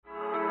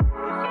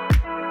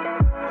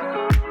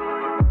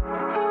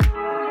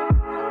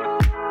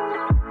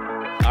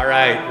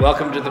right,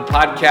 welcome to the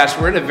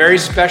podcast. We're in a very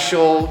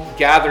special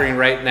gathering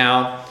right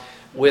now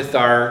with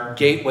our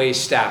Gateway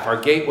staff. Our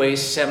Gateway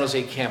San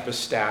Jose campus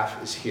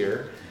staff is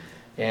here.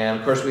 And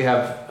of course we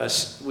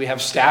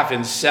have staff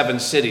in 7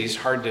 cities,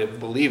 hard to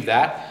believe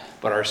that,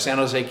 but our San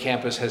Jose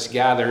campus has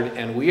gathered,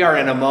 and we are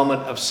in a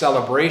moment of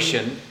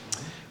celebration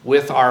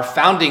with our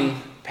founding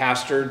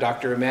pastor,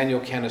 Dr. Emanuele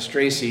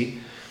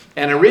Cannistraci.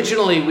 And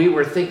originally we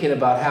were thinking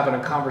about having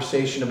a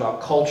conversation about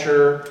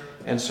culture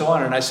and so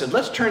on, and I said,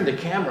 let's turn the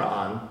camera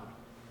on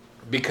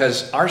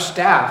because our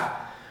staff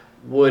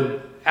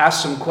would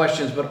ask some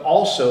questions, but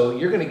also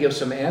you're going to give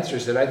some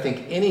answers that I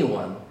think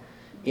anyone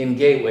in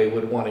Gateway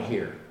would want to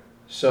hear.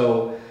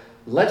 So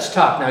let's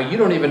talk. Now, you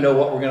don't even know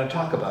what we're going to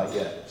talk about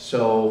yet,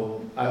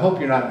 so I hope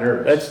you're not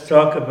nervous. Let's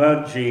talk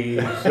about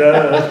Jesus. He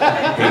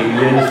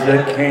is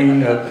the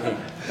King of Kings.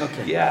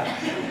 Okay. Yeah.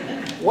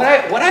 What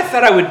I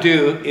thought I would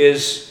do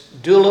is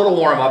do a little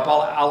warm-up.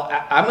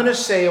 I'm going to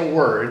say a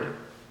word,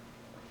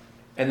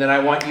 and then I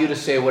want you to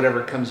say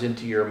whatever comes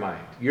into your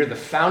mind. You're the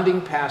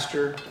founding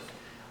pastor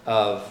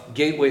of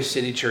Gateway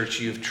City Church.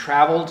 You've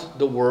traveled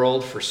the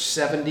world for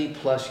 70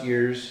 plus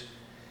years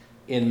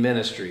in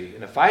ministry.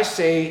 And if I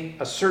say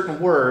a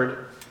certain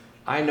word,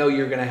 I know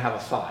you're going to have a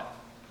thought.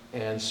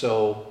 And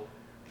so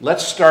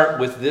let's start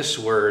with this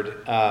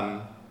word,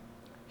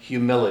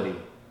 humility.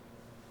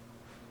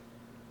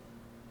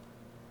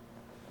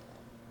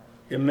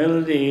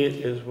 Humility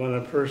is when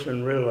a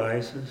person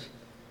realizes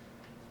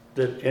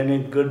that any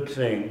good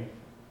thing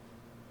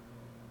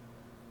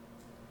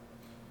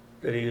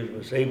that he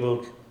was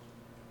able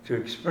to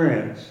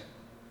experience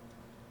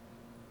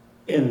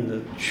in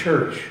the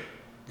church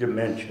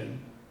dimension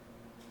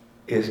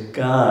is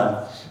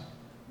God's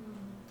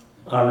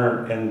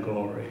honor and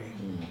glory.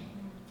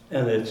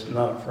 And it's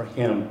not for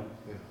him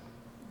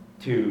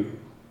to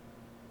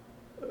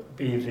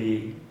be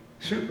the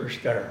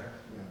superstar.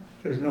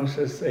 There's no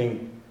such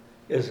thing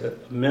as a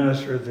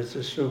minister that's a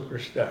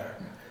superstar.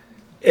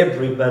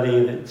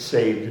 Everybody that's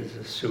saved is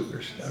a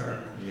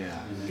superstar.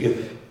 Yeah.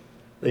 If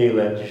they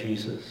let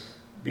Jesus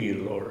be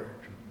Lord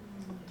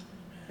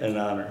and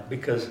honor.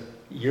 Because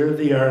you're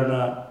the are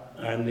not,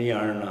 I'm the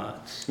are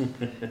nots.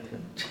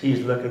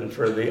 He's looking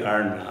for the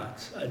are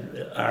nots.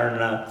 Are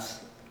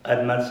nots.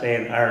 I'm not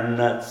saying are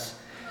nuts.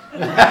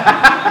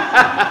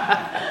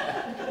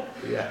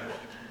 Yeah.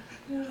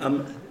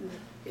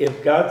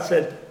 If God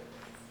said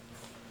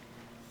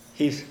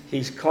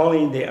he's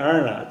calling the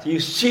are nots, you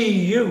see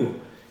you.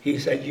 He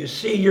said, you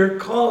see your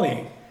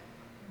calling.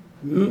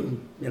 You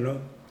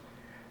know,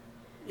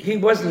 he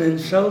wasn't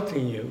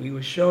insulting you. He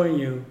was showing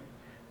you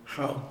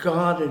how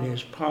God in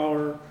his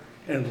power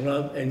and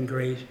love and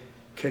grace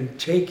can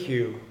take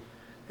you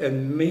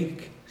and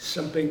make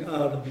something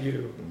out of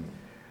you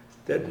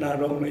that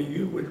not only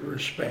you would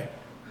respect,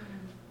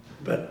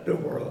 but the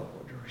world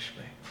would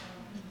respect.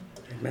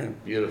 Amen.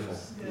 Beautiful.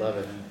 Love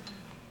it.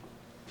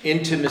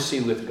 Intimacy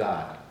with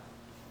God.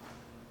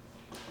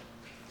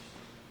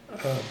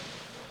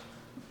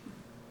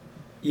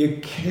 You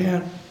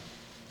can't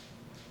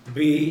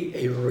be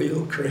a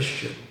real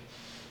Christian.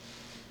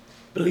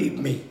 Believe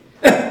me.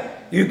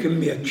 You can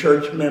be a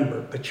church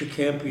member, but you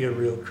can't be a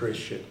real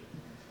Christian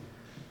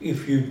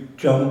if you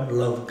don't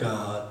love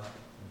God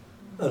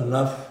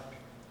enough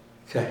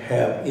to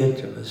have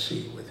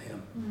intimacy with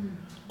him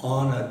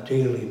on a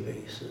daily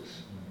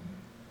basis.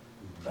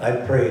 I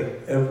pray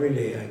every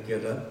day I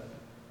get up.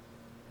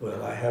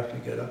 Well, I have to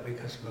get up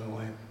because my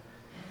wife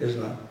is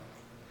not.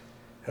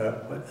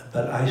 But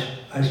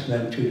I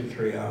spend 2 to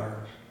 3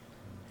 hours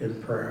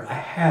in prayer. I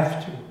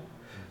have to.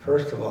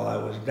 First of all, I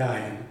was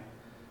dying.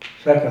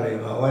 Secondly,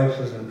 my wife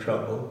was in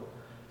trouble.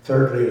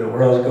 Thirdly, the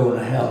world's going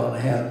to hell, and I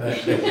had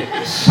to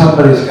say,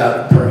 somebody's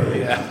got to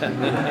pray.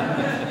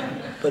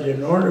 Yeah. But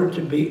in order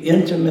to be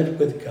intimate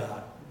with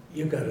God,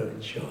 you got to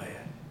enjoy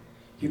it.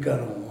 You got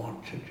to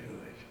want to do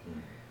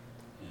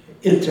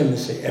it.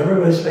 Intimacy.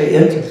 Everybody say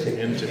intimacy.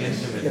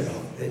 Intimacy. You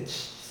know,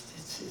 it's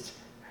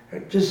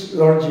just,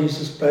 Lord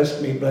Jesus,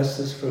 bless me, bless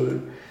this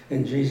food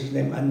in Jesus'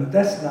 name. I know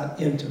that's not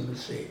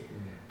intimacy.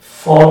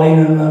 Falling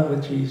in love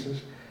with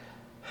Jesus,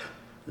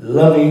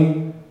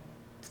 loving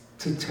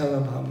to tell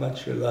him how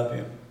much you love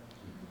him.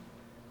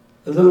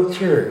 A little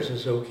tears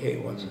is okay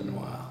once in a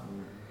while.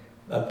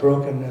 A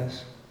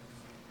brokenness.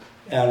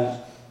 And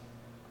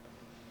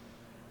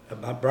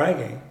I'm not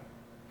bragging.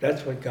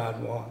 That's what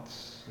God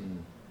wants.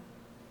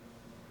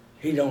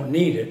 He don't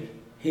need it.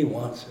 He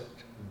wants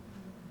it.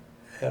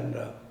 And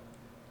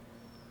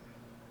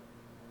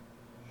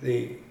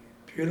the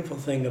beautiful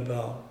thing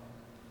about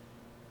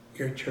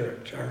your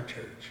church, our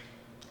church,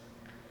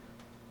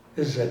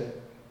 is that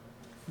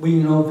we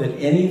know that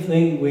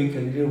anything we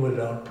can do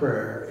without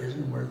prayer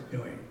isn't worth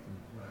doing.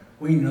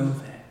 We know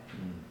that.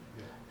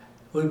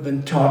 We've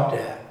been taught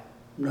that,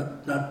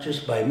 not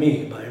just by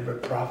me, by every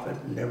prophet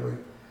and every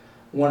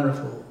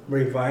wonderful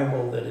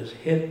revival that has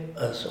hit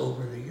us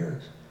over the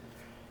years.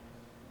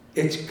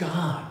 It's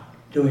God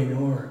doing the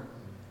work.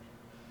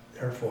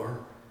 Therefore,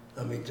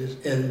 let me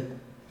just end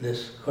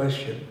this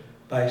question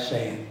by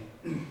saying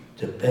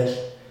the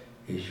best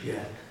is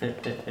yet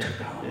to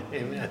come.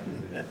 Amen.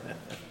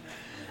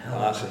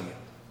 Hallelujah.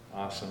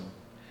 Awesome.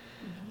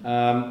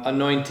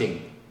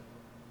 Anointing.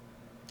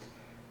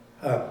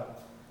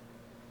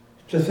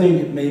 The thing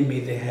that made me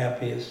the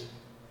happiest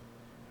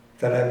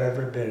that I've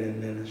ever been in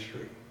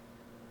ministry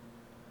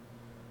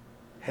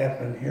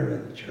happened here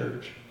in the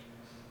church.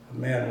 A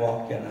man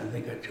walked in, I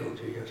think I told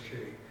you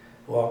yesterday,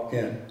 walked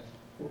in.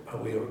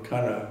 We were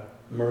kind of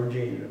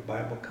merging in a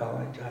Bible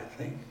college, I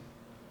think,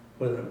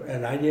 with him,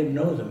 and I didn't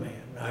know the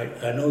man.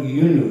 I know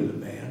you knew the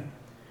man,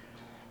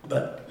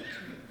 but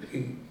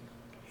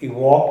he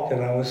walked,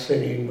 and I was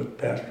sitting with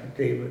Pastor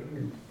David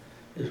and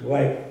his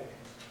wife,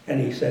 and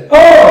he said,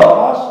 "Oh,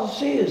 Apostle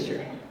C is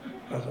here."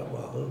 I thought,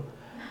 well,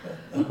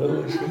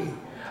 who is he?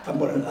 I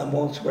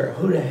won't swear.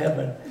 Who to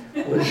heaven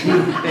was he?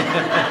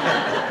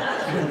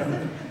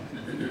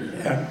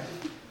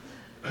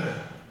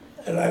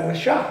 And I was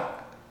shocked.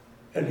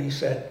 And he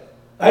said,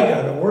 "I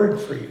got a word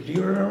for you." Do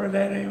you remember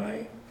that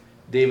anyway?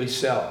 David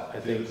Sell, I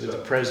think, was the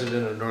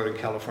president of Northern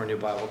California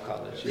Bible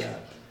College. Yeah.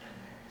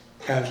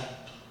 And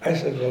I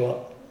said,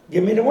 "Well,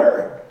 give me the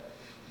word."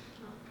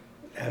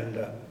 And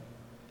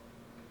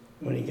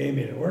when he gave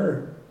me the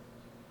word,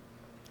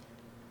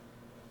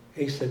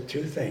 he said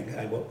two things.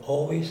 I will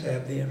always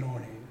have the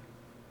anointing.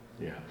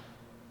 Yeah.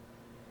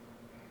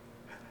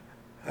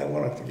 I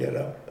wanted to get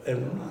up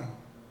and run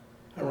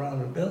around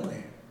the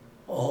building.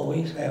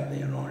 Always have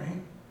the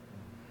anointing.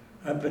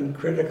 I've been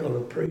critical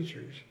of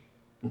preachers.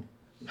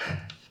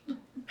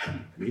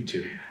 Me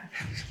too.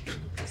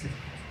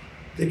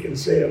 They can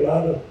say a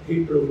lot of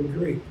Hebrew and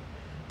Greek,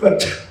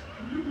 but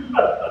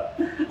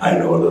I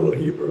know a little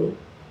Hebrew.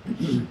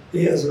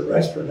 He has a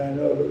restaurant, I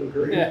know a little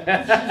Greek. He's a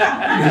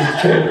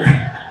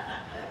caterer.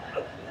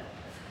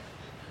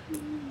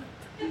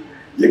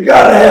 You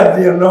gotta have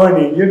the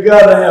anointing. You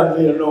gotta have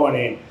the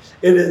anointing.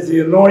 It is the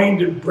anointing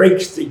that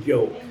breaks the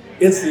yoke.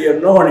 It's the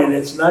anointing.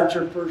 It's not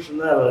your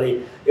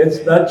personality.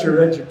 It's not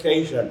your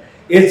education.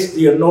 It's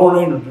the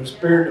anointing of the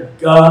Spirit of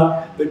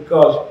God,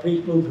 because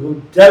people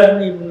who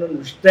doesn't even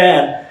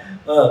understand,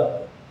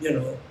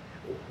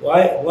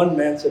 why, one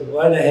man said,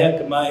 "Why the heck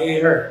am I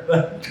here?"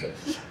 But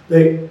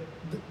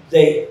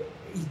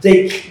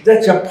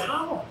that's a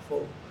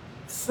powerful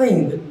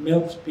thing that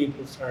melts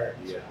people's hearts.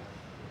 Yeah.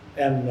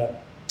 And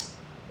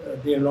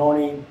the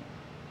anointing,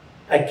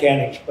 I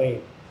can't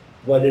explain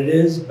what it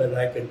is, but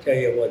I can tell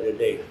you what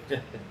it is.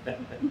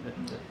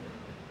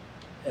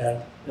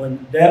 And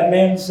when that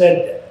man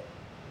said that,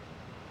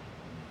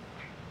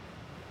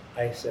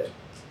 I said,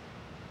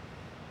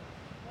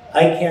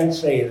 I can't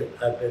say that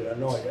I've been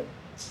anointed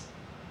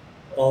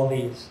all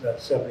these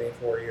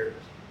 74 years,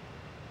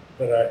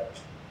 but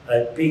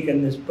I peek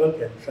in this book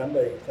and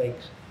somebody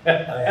thinks I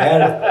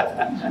had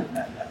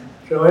it.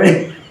 So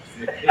anyway,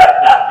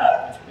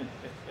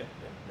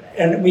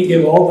 and we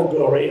give all the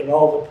glory and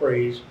all the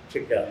praise to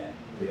God.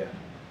 Yeah.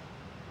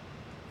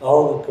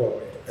 All the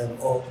glory and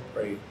all the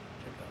praise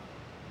to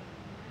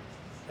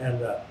God.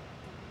 And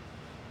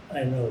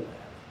I know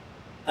that.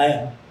 I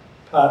am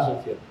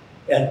positive.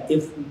 And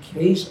if in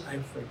case I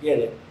forget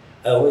it,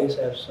 I always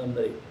have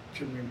somebody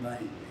to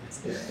remind me.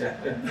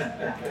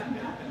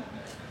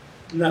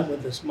 Not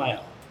with a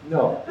smile.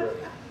 No.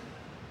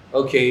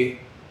 Okay,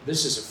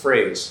 this is a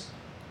phrase.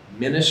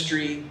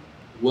 Ministry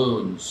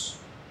wounds.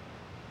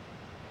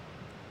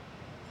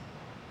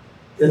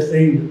 The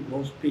thing that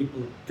most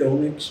people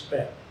don't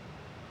expect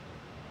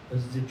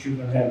is that you're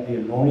going to have the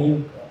anointing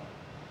of God,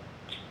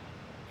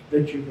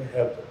 that you're going to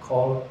have the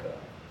call of God,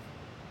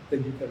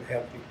 that you're going to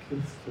have the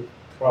gift of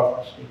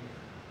prophecy,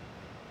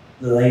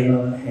 the laying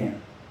on the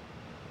hand,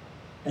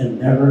 and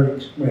never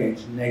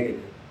experience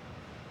negative.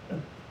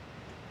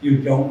 You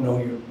don't know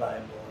your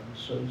Bible. I'm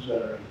so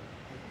sorry.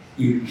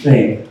 You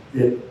think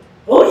that,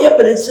 oh yeah,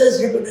 but it says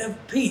you're going to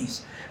have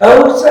peace.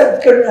 Oh, it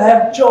says you're going to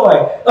have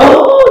joy.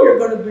 Oh, you're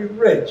going to be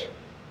rich.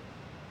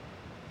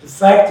 The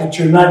fact that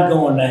you're not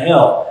going to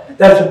hell,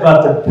 that's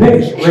about the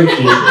biggest riches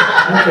you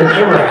can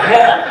ever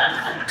have.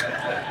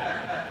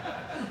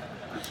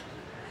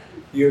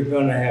 You're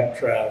going to have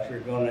trials.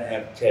 You're going to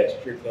have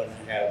tests. You're going to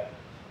have,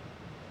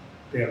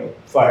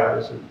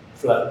 fires and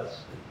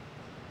floods.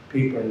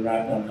 People are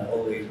not going to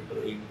always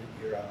believe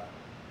that you're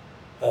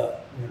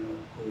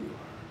who you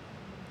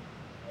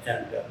are.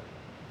 And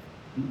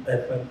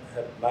if I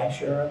have my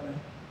share of it,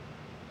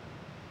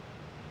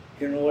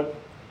 you know what?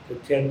 The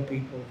 10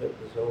 people that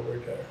was over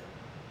to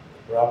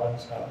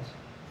Robin's house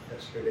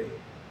yesterday,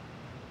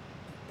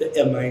 the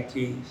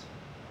MITs,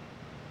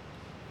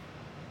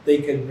 they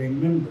can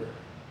remember,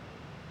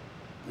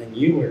 and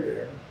you were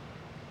there,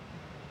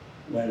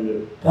 when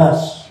the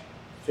bus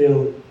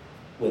filled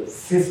with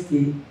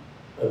 50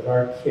 of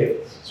our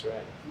kids. That's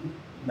right.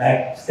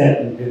 Mac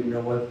Stanton didn't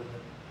know whether to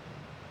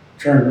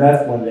turn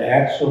left when the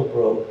axle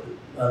broke.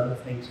 Other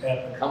things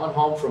happened. Coming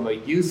home from a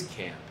youth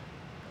camp.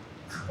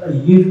 A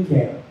youth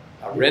camp.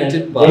 A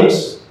rented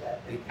bus.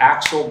 The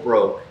axle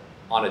broke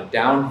on a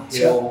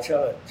downhill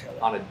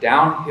on a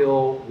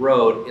downhill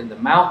road in the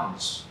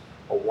mountains,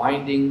 a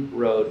winding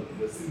road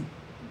with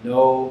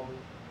no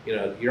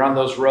you're on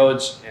those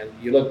roads and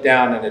you look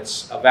down and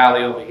it's a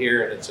valley over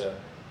here and it's a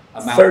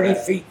mountain 30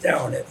 feet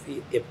down if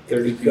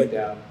 30 you feet could.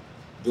 down.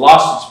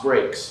 Lost its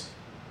brakes.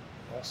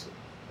 Awesome.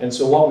 And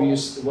so what were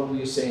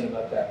you saying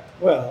about that?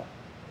 Well,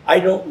 I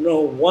don't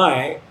know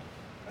why.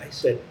 I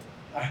said,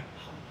 I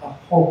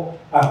hope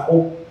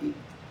he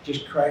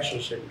just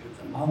crashes into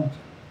the mountain.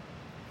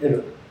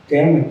 It'll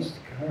damage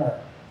the car.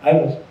 I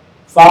was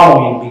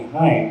following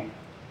behind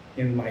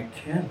in my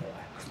Cadillac.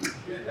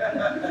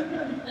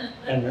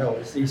 And there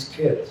was these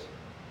kids.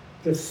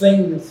 The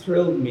thing that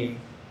thrilled me,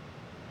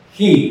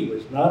 he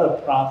was not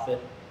a prophet,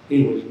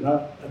 he was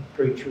not a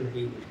preacher,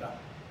 he was not.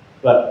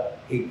 But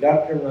he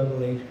got the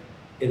revelation.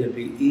 It'd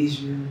be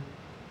easier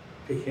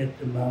to hit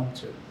the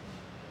mountain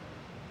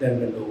than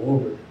to go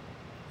over it.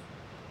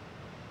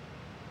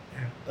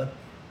 But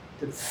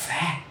the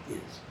fact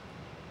is,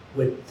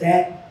 with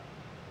that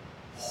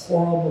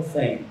horrible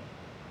thing,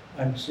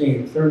 I'm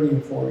seeing 30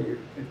 and 40 or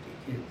 50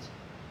 kids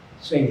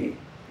singing,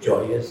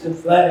 "Joy is the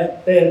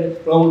flag that is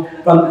flown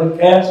from the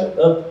castle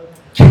up,"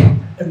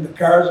 and the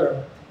cars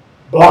are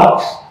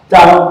blocks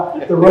down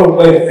the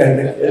roadway, and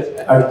the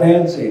kids are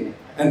dancing,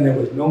 and there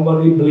was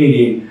nobody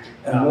bleeding,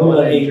 and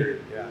nobody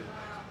injured. Yeah.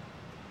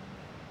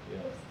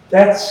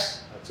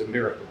 That's a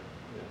miracle.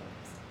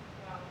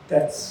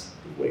 That's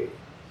the way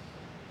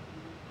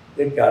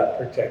that God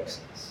protects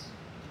us.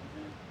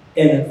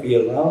 And if He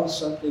allows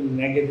something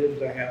negative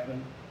to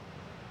happen,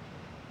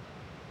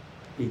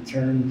 He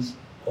turns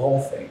all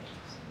things.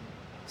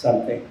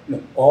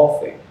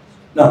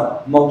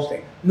 Most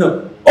things.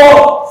 No,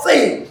 all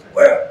things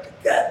work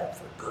together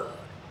for good.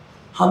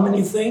 How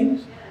many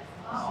things?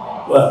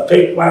 Well,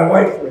 take my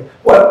wife for it.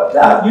 Well,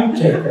 now you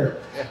take her.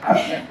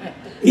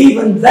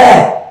 Even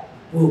that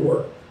will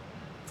work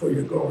for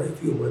your glory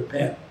if you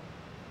repent.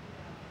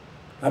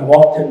 I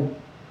walked in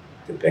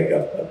to pick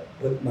up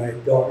with my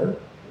daughter.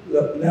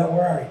 Look, now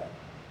where are you?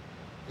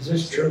 Is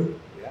this true?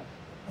 Yeah.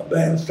 A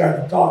man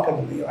started talking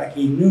to me like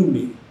he knew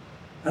me.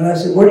 And I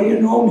said, where do you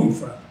know me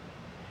from?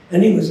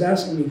 And he was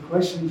asking me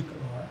questions,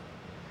 galore.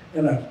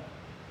 And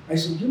I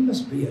said, you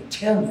must be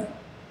Italian.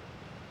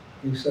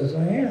 He says,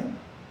 I am.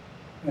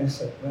 I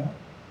said, well,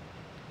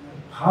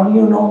 how do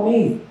you know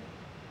me?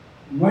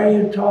 Why are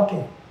you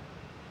talking?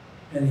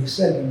 And he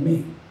said to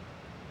me,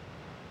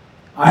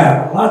 I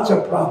have lots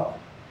of problems.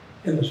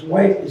 And his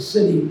wife is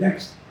sitting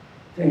next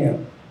to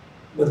him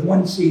with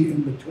one seat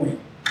in between,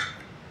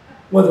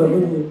 with a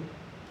little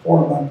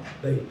 4-month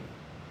baby.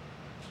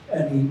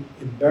 And he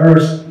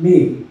embarrassed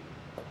me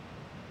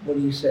when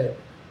he said,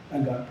 I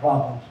got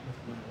problems with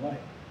my wife.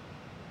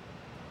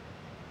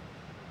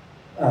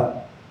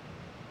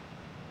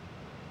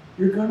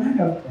 You're going to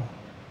have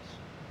problems.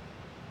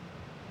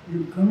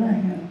 You're going to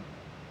have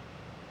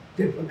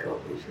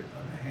difficulties. You're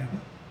going to have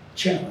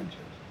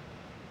challenges.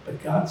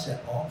 But God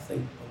said all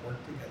things will work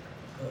together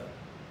for good.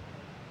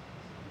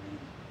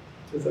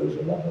 To those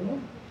who love the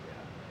Lord,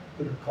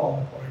 that are called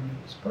according to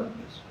His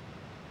purpose.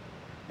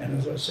 And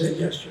as I said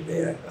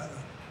yesterday,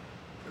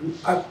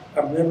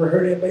 I've never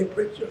heard anybody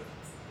preach it.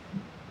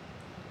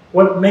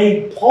 What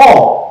made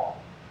Paul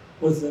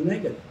was the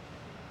negative.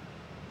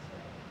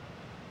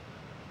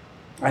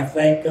 I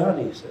thank God,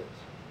 he says.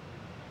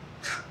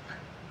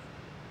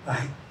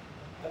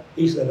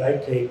 He said, I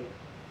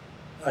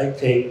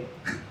take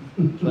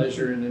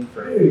pleasure in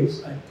infirmity.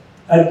 praise.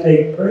 I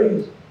take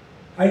praise.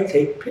 I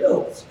take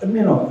pills.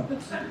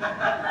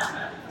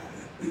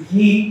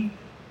 He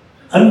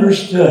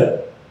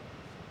understood.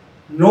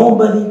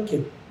 Nobody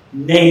can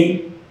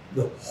name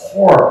the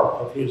horror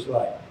of his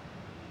life.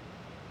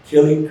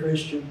 Killing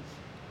Christians,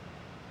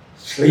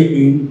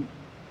 sleeping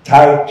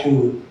tied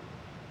to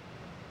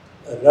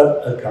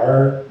a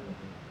guard,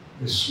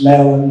 the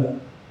smell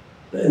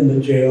in the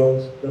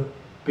jails, the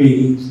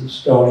beatings, the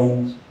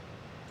stonings,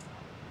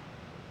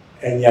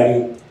 and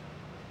yet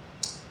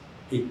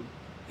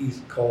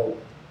he's called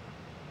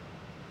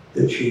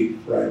the chief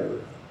writer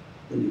of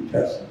the New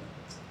Testament.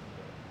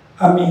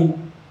 I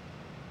mean,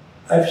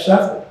 I've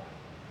suffered.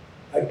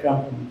 I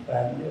come from a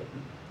family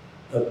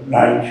of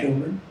 9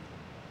 children,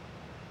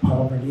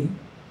 poverty.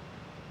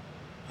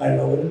 I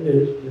know what it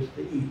is just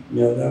to eat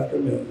meal after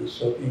meal, just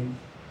soaking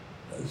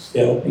a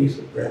stale piece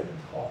of bread and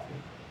coffee.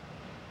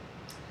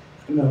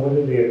 I know what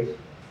it is.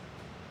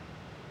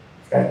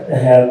 Got to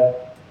have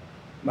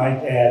my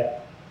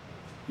dad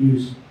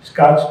use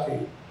Scotch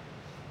tape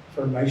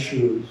for my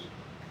shoes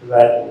because I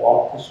had to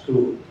walk to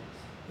school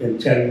in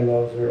 10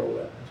 below 0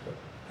 weather.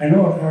 I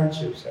know what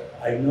hardships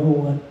are. I know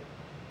what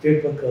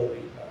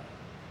difficulties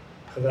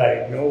are. But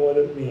I know what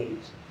it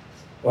means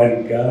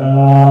when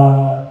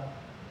God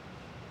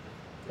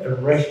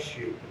arrests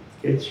you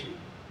and gets you.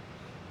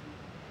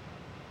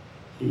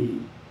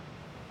 He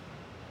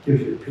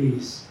gives you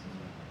peace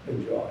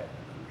and joy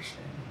and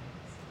understanding.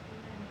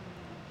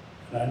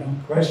 And I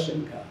don't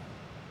question God.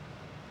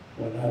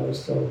 When I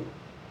was told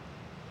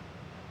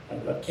I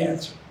got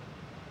cancer,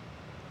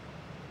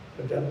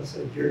 the devil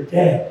said, you're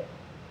dead.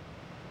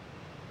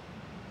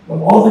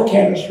 Well, all the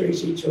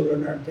Cannistraci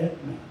children are dead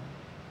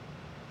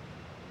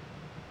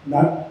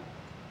now.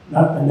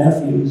 not the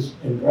nephews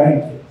and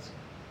grandkids,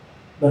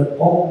 but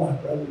all my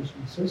brothers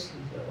and sisters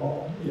are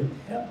all in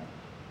heaven.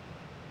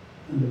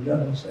 And the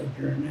devil said,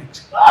 you're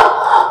next.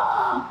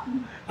 I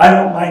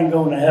don't mind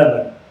going to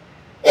heaven,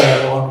 but I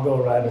don't want to go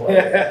right away.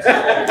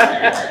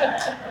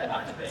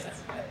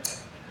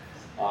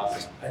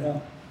 Awesome. I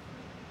don't.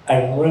 I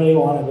really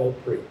want to go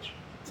preach.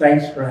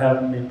 Thanks for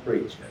having me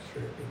preach,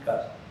 Esther,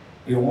 because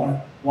you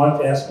want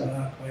to ask me a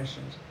lot of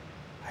questions.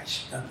 I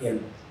snuck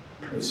in.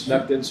 You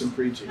snuck in some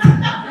preaching. We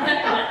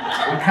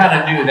kind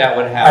of knew that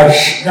would I happen.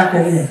 snuck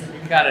it in.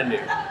 We kind of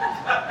knew.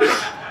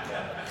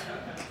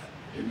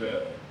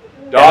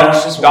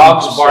 Dogs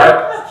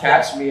bark,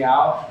 cats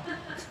meow,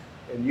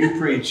 and you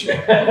preach.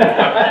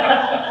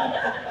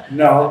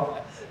 No.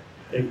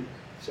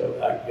 So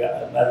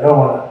I don't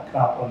want to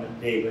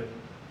compliment David,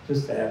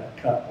 just to have a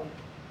couple.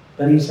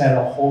 But he's had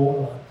a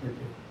whole lot to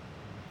do,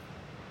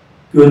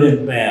 good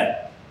and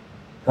bad,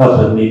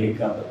 helping me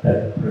become a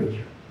better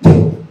preacher.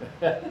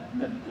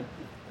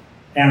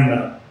 And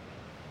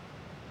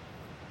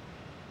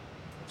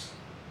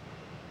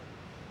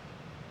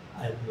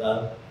I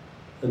love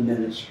the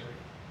ministry.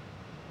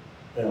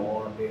 I don't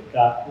want to be a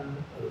doctor, a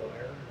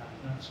lawyer, and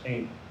I'm not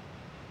saying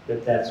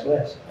that that's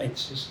less.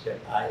 It's just that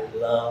I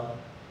love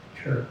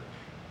church.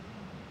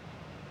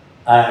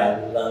 I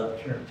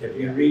love church. If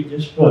you read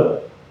this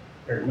book,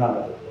 there's not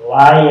a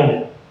lie in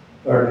it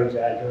or an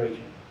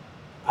exaggeration.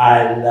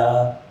 I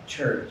love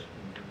church.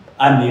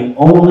 I'm the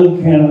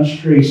only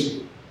Cannistraci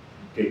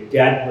that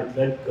Dad would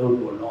let go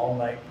to an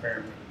all-night prayer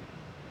meeting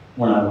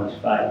when I was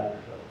 5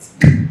 years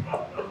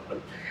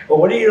old. Well,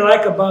 what do you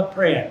like about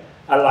praying?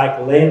 I like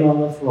laying on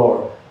the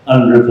floor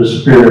under the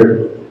Spirit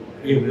of the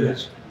Lord. It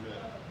was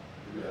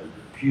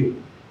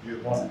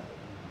beautiful.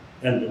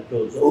 And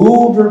those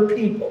older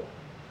people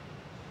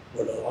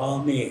would allow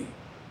me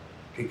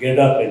to get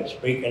up and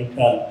speak in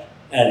tongues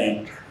and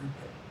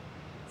interpret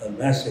the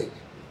message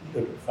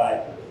to the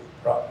 5-year-old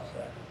prophet.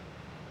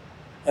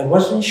 I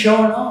wasn't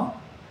showing off.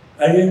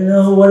 I didn't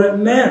know what it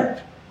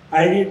meant.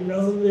 I didn't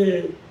know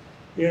the,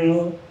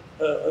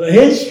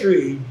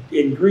 history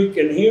in Greek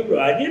and Hebrew.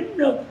 I didn't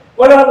know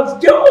what I was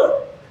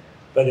doing,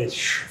 but it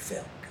sure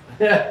felt good.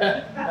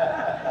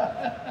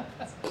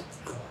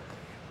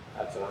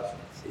 That's awesome.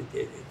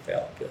 It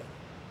felt good.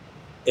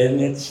 And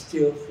it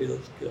still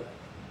feels good.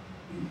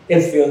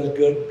 It feels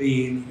good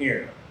being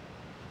here.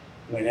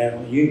 When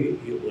you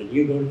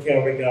go to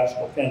Calvary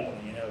Gospel Temple,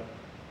 you have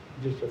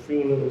just a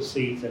few little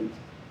seats and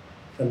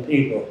some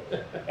people,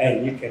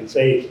 and you can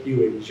say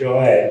you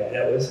enjoy it.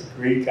 That was a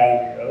great time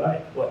in your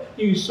life. Well,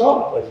 you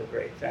saw it was a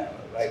great time in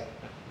your life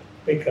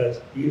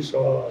because you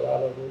saw a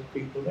lot of those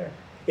people there.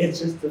 It's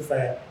just the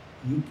fact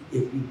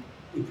if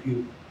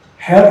you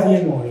have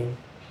the anointing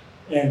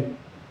and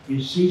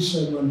you see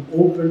someone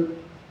open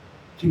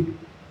to,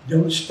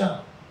 don't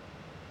stop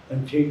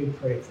until you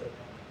pray for them.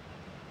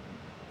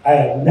 I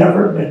have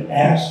never been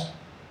asked,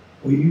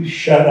 will you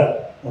shut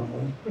up when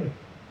we pray?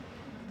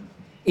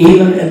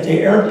 Even at the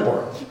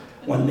airport,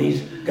 when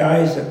these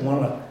guys that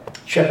want to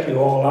check you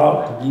all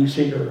out and you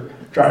see your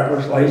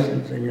driver's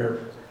license and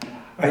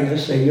I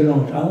just say, I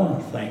want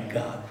to thank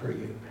God for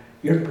you.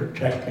 You're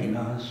protecting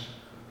us.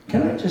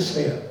 Can I just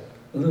say a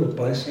little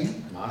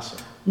blessing? Awesome.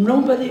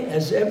 Nobody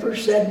has ever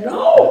said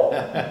no.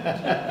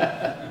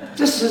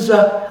 This is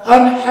an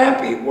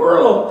unhappy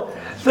world.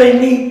 They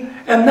need,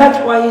 and that's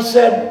why he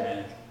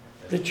said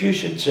that you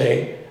should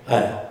say,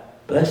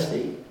 bless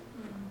thee.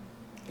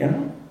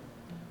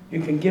 You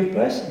can give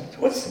blessings.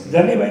 Does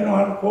anybody know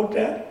how to quote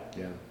that?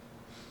 Yeah.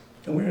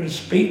 And we're to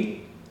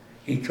speak.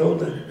 He told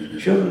the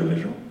children of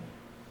Israel,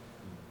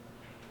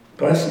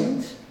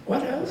 blessings.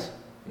 What else?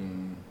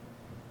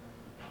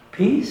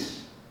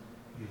 Peace.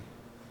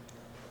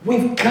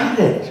 We've got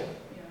it.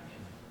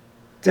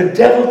 The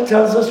devil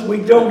tells us we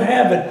don't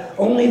have it.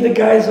 Only the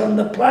guys on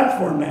the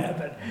platform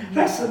have it.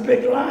 That's the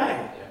big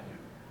lie.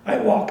 I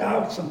walk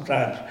out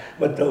sometimes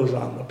with those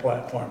on the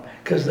platform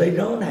because they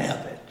don't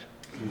have it.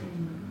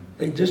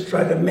 They just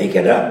try to make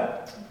it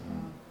up.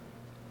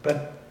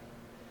 But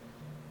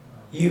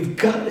you've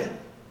got it.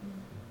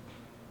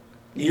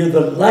 You're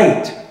the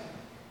light.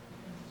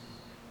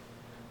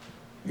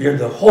 You're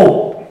the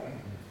hope.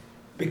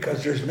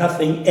 Because there's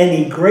nothing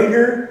any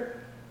greater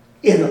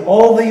in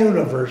all the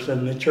universe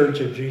than the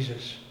Church of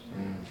Jesus.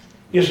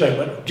 You say,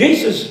 but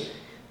Jesus,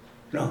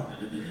 no.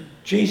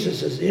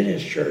 Jesus is in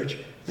his church.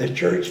 The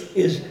church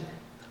is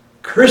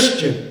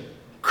Christian.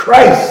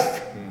 Christ.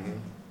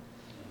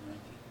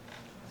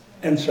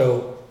 And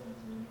so,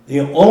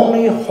 the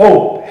only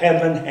hope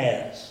heaven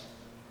has,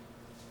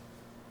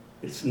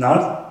 it's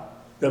not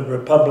the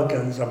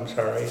Republicans, I'm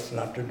sorry, it's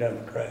not the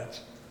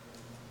Democrats,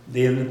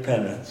 the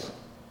independents,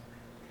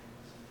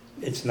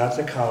 it's not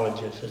the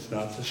colleges, it's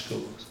not the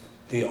schools.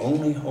 The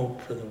only hope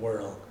for the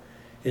world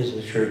is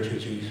the Church of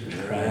Jesus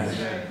Christ.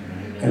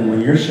 And when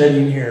you're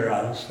sitting here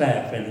on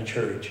staff in a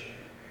church,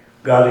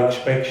 God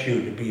expects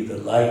you to be the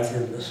light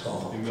and the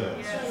salt. Amen.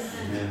 Yes.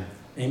 Amen.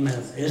 Amen.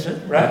 Is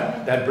it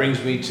right? That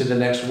brings me to the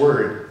next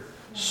word.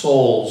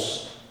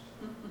 Souls.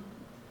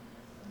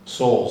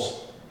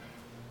 Souls.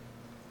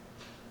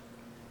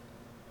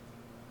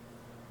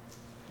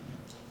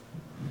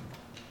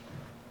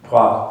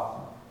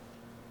 Wow.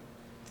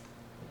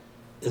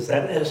 Is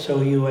that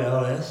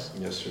S-O-U-L-S?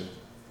 Yes, sir.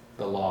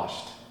 The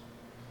lost.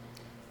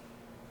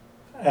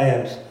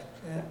 I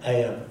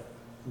am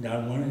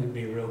not wanting to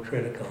be real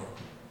critical,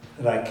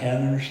 but I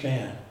can't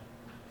understand.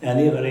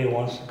 Anybody who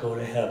wants to go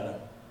to heaven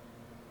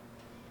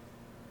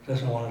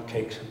doesn't want to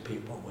take some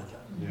people with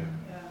them.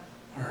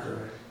 Yeah.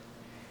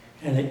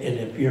 And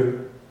if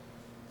you're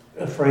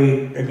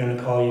afraid they're going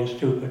to call you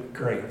stupid,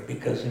 great.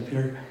 Because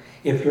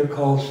if you're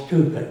called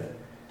stupid,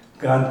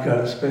 God's got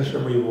a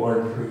special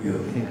reward for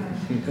you.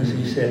 Because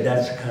he said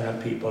that's the kind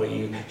of people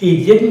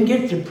he didn't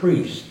get the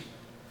priests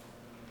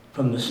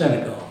from the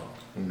synagogue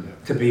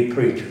to be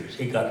preachers.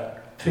 He got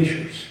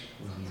fishers.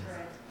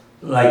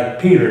 Like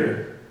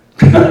Peter.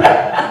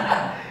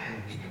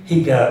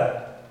 He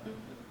got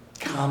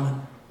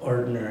common,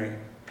 ordinary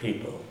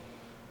people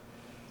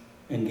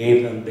and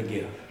gave them the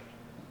gift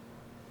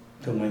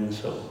to win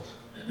souls.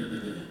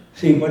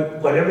 See,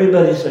 what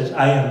everybody says,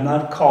 I am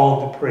not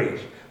called to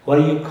preach. What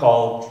are you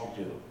called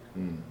to do?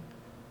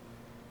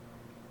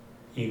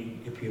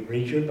 If you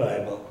read your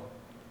Bible,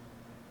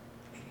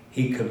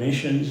 he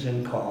commissions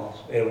and calls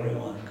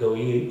everyone, go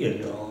ye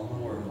into all the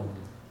world.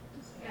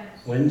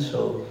 Win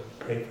souls,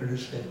 pray for the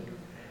sick.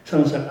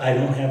 Someone said, I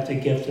don't have the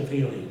gift of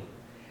healing.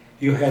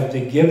 You have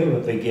the giver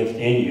of the gift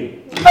in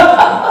you.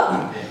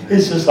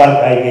 It's just like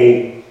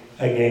I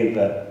gave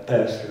that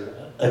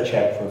pastor a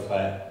check for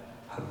 $500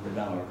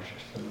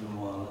 just a little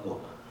while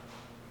ago.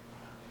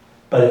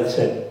 But it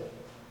said,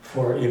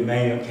 for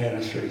Emanuele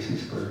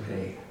Cannistraci's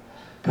birthday.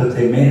 But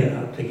they made it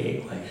up to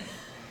Gateway.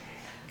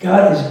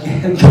 God is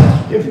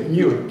giving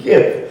you a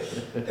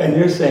gift. And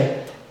you're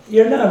saying,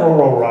 you're not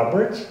Oral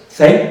Roberts.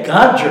 Thank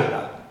God you're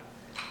not.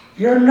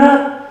 You're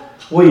not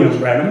William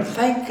Branham.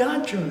 Thank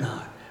God you're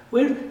not.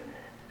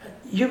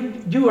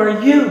 You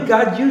are you.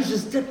 God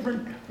uses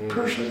different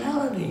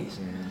personalities.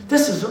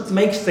 This is what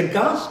makes the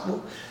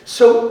gospel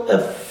so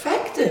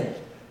effective.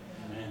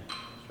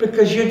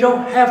 Because you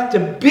don't have to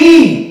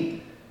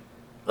be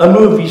a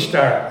movie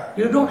star.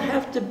 You don't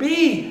have to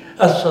be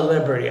a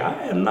celebrity.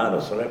 I am not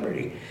a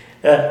celebrity.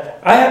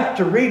 I have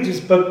to read this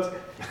book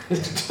to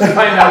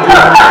find out.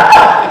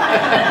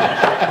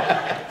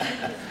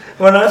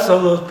 When I saw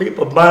those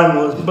people buying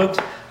those books,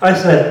 I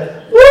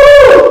said,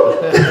 woo!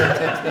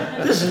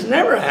 This has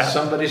never happened.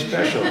 Somebody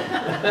special.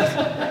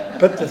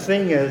 But the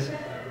thing is,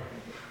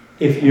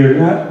 if you're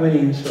not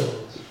winning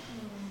souls,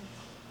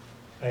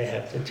 I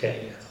have to tell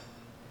you,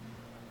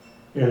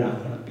 you're not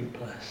going to be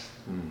blessed.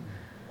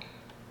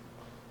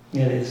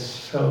 It is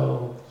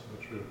so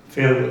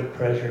filled with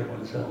pleasure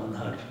when someone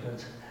hugs you and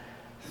says,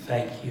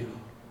 thank you.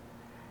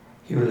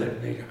 You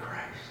led me to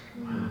Christ.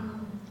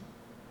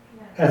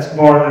 That's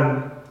more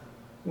than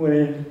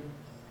winning.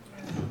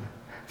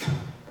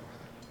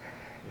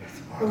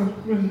 It's more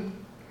than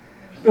winning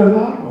the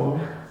lotto.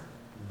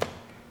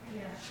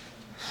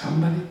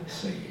 Somebody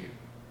saved.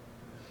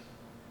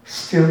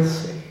 Still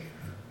saved.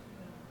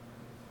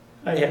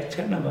 I had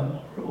 10 of them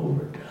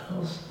over to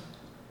house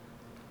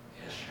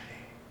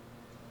yesterday.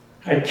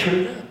 I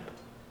cheered up.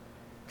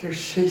 They're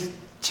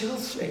still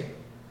saved.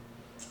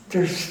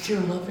 They're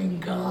still loving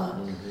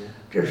God.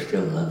 They're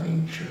still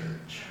loving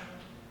church.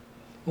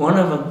 One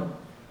of them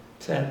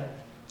said,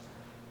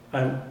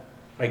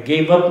 I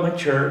gave up my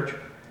church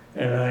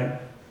and I'm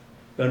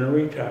going to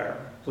retire.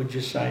 Would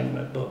you sign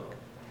my book?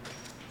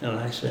 And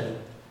I said,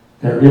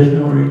 there is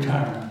no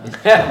retirement.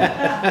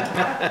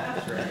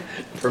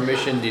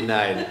 Permission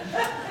denied.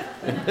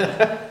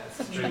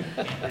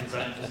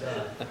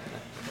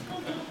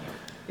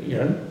 You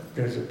know,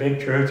 there's a big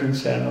church in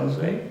San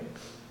Jose.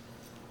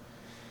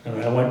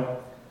 And I went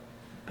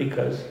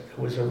because it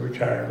was a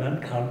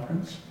retirement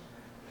conference.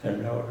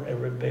 And there was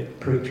every big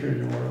preacher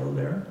in the world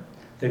there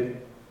that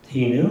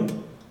he knew.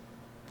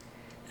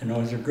 And there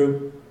was a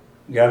group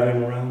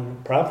gathering around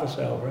to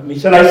prophesy over him. He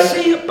said, I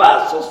see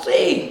Apostle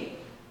C.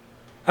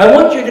 I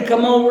want you to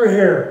come over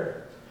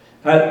here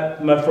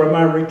for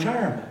my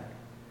retirement.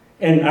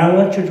 And I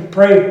want you to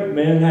pray for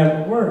me and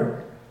have a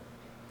word.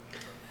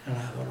 And I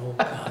thought, oh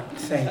God,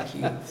 thank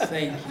you,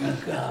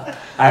 God.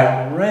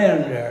 I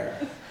ran there.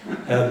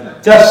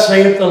 Thus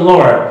saith the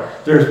Lord,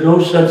 there's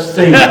no such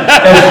thing as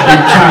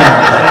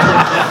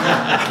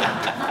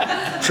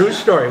retirement. True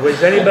story.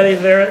 Was anybody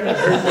there?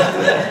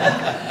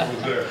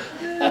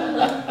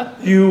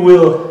 You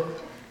will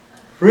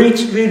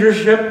reach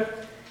leadership.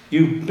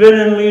 You've been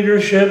in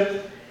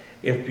leadership.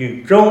 If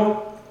you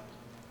don't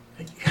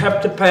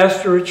have to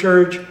pastor a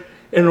church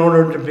in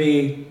order to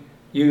be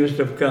used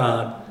of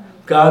God,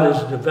 God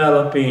is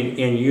developing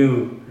in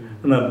you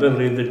an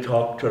ability to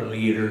talk to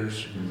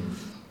leaders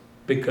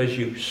because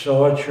you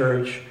saw a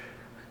church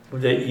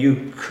that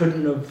you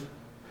couldn't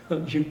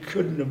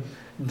have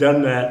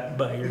done that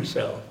by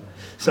yourself.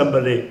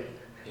 Somebody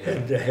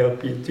had to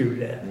help you do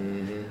that.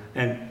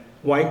 And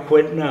why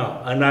quit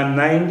now? And I'm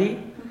 90.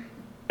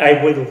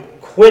 I would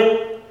have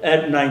quit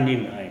at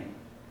 99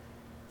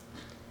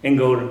 and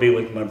go to be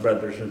with my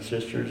brothers and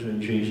sisters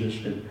and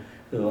Jesus and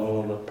all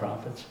of the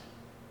prophets.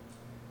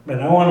 But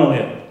I want to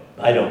live.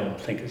 I don't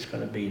think it's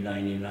going to be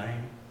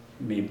 99.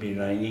 maybe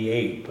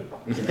 98, but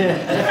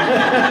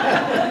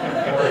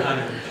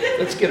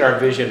Let's get our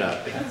vision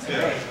up.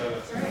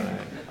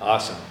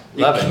 Awesome.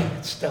 Love you it.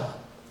 can't stop.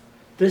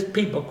 There's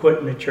people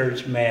quitting the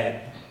church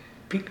mad,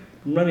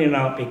 running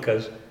out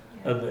because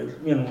of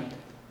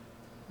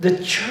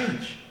the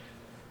church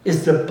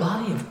is the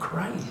body of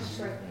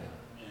Christ.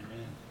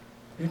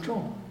 You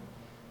don't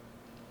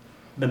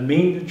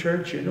demean the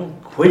church, you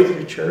don't quit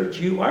the church,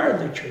 you are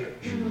the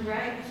church.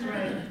 Right.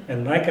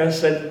 And like I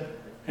said,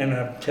 and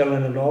I'm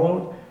telling it all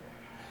over,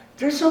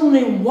 there's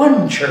only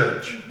one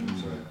church.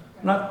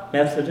 Not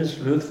Methodist,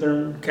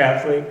 Lutheran,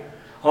 Catholic,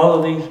 all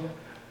of these.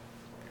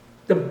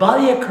 The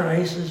body of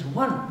Christ is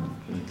one.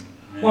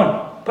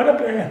 One. Put up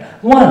your hand.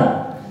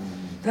 One.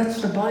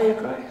 That's the body of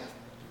Christ.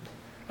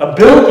 A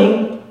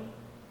building,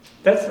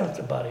 that's not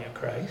the body of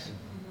Christ.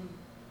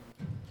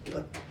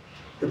 But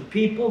the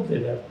people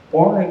that are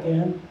born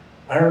again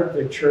are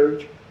the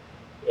church,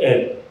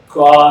 and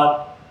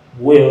God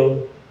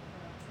will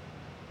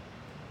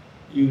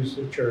use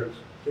the church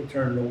to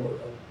turn the world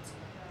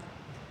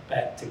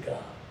back to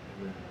God.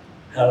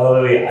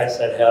 Hallelujah. I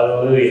said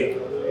hallelujah.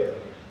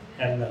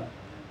 And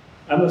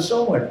I'm a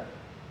soul winner.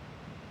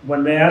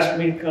 When they asked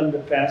me to come to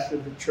pastor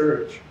the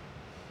church,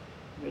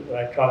 that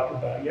I talked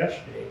about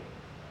yesterday,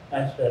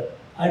 I said,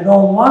 I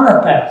don't want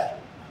to pastor.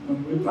 I'm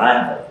a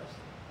revivalist.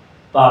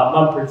 Bob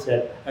Mumford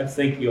said, I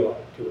think you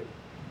ought to do it.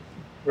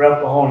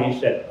 Ralph Mahoney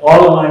said,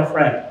 all of my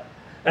friends.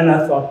 And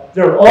I thought,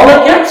 they're all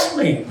against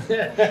me.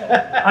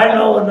 I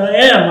know what I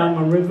am. I'm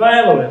a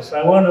revivalist.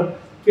 I want to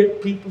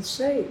get people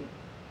saved.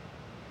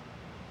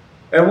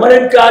 And what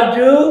did God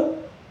do?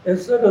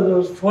 Instead of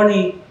those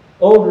 20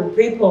 older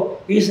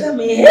people, he sent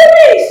me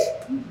hippies.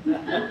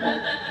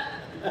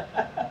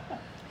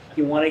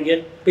 You want to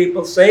get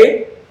people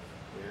saved?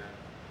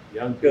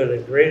 Young good.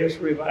 The greatest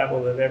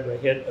revival that ever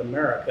hit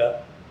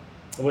America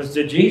was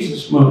the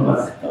Jesus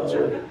movement.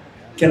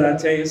 Can I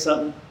tell you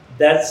something?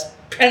 That's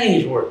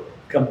pennies worth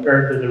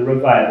compared to the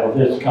revival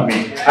that's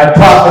coming. I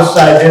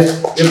prophesy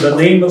this in the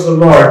name of the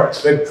Lord.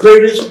 The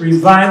greatest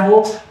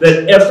revival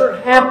that ever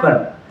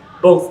happened,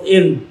 both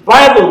in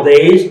Bible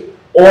days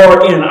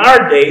or in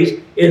our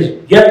days,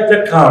 is yet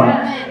to come.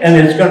 And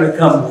it's going to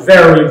come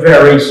very,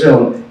 very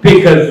soon,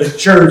 because the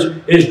church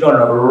is going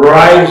to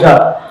rise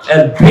up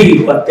and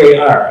be what they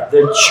are.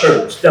 The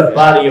church, the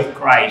body of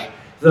Christ,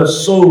 the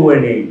soul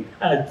winning,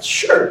 a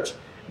church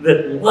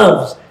that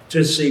loves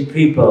to see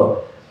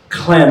people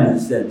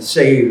cleansed and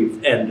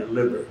saved and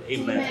delivered.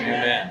 Amen.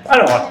 Amen. I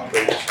don't want to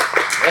preach.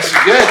 That's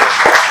good.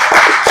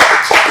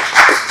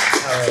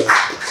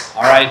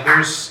 All right,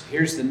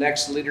 here's the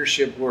next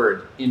leadership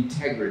word: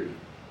 integrity.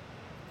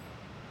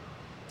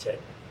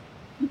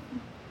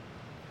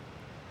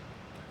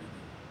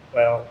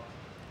 Well,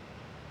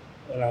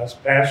 when I was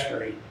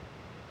pastoring,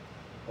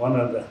 one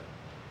of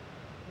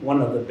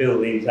the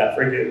buildings, I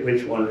forget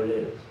which one it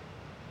is,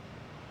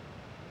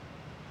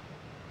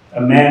 a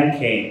man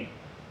came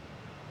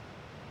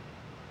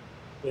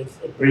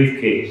with a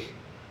briefcase,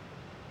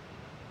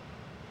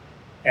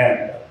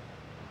 and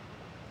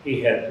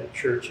he had the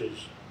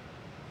church's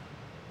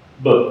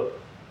book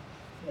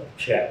of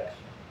checks,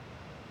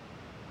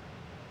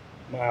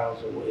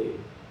 miles away,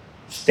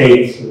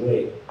 states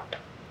away.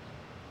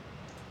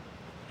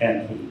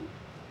 And he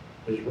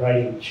was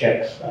writing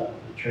checks out of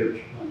the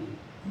church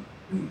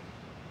money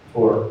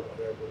for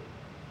whatever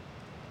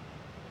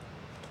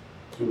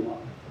he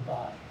wanted to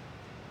buy.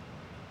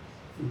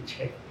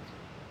 Integrity.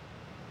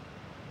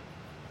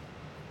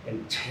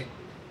 Integrity.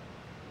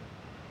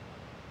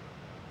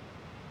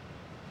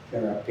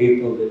 There are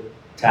people that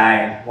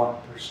tithe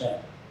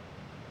 1%.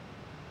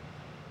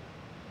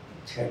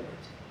 Integrity.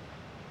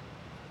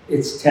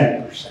 It's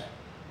 10%.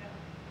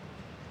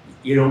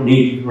 You don't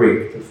need a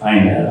Greek to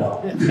find that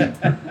out.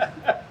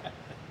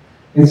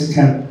 It's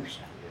 10%.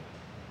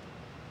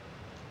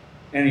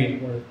 And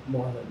he's worth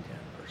more than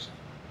 10%.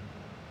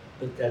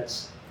 But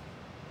that's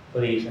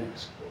what he's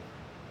asked for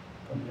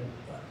from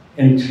everybody.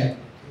 Integrity.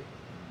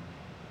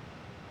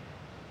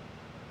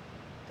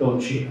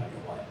 Don't cheat on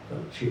your wife.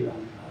 Don't cheat on your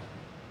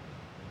husband.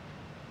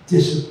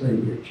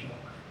 Discipline your children.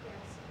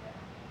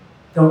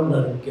 Don't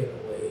let them get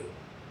away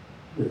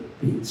with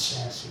being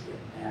sassy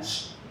and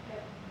nasty.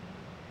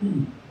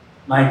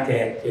 My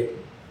dad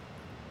didn't.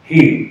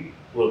 He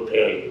will tell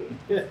you.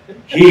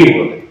 He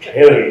will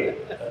tell you.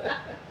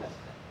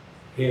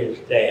 His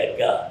dad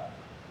God.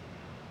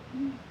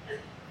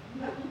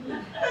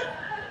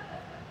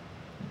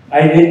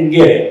 I didn't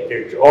get it.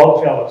 They're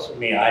all jealous of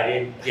me. I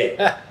didn't get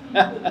it.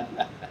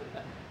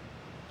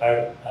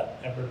 I've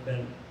never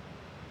been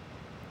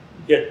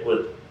hit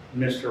with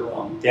Mr.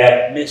 Wrong.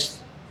 Dad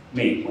missed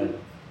me when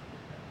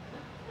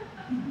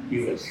he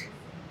was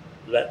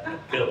letting it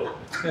go.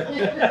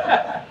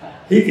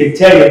 He can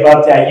tell you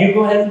about that. You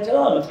go ahead and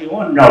tell him if you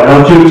want. No,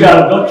 don't you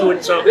tell him. Don't you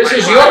insult. This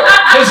is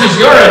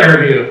your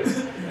interview.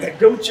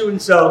 Don't you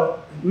insult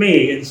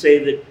me and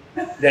say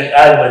that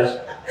I was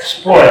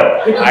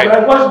spoiled, because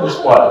I wasn't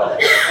spoiled.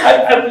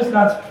 I was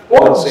not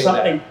spoiled with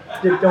something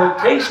that don't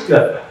taste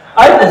good.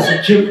 I was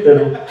a cute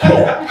little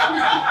kid.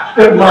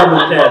 Their mom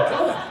and dad.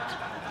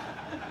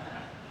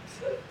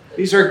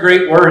 These are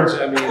great words.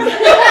 I mean,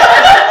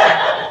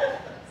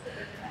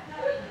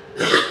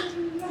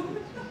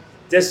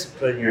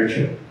 Discipline your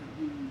children.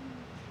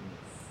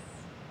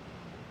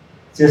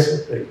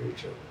 Discipline your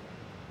children.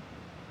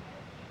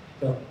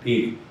 Don't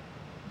be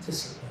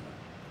disciplined.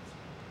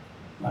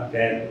 My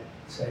dad would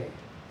say,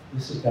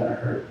 this is going to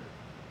hurt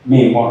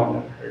me more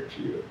than it hurts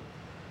you.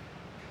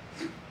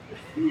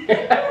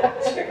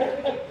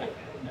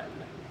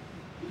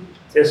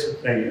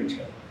 Discipline your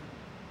children.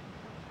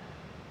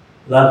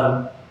 Love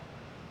them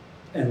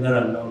and let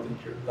them know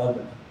that you're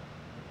loving them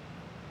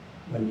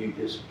when you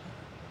discipline them.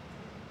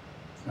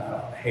 It's not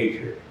out of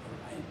hatred or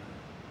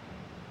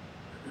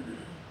anger.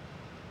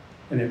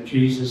 And if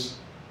Jesus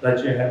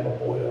let you have a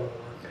boil or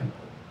a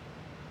pimple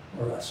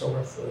or a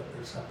sore foot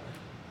or something,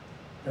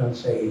 don't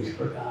say he's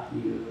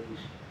forgotten you.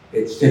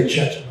 It's the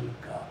judgment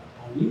of God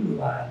upon you,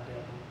 lying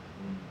devil.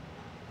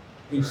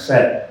 He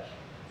said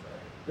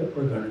that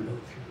we're going to go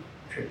through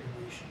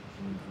tribulations.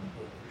 We're going to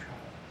go through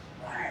trials.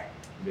 Right.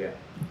 Yeah.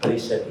 But he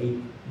said he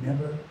would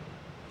never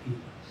beat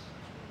us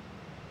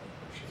or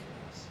forsake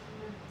us.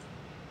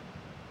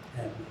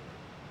 And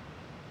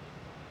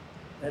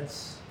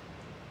that's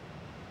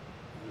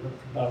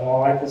about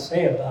all I can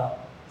say about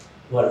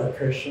what a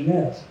Christian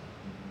is.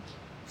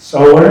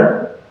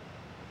 Sower,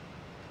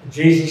 a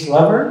Jesus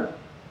lover,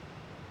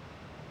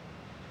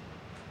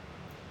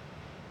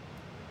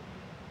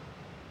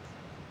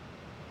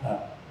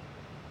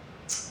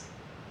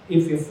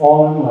 if you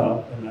fall in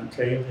love, and I'll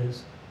tell you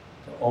this,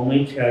 to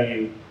only tell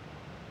you,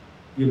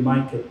 you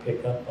might could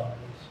pick up on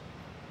this.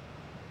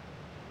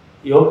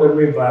 The Open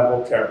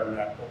Revival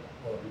Tabernacle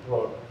on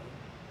Broadway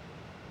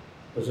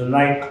was a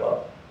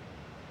nightclub,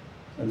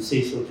 and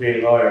Cecil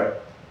J.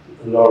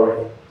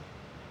 Laurie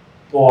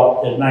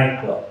bought the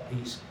nightclub.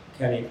 He's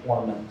Kenny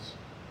Foreman's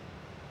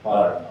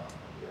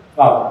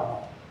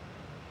father-in-law.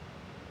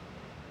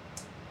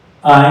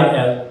 I,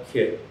 as a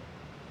kid,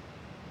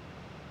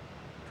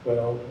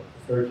 12,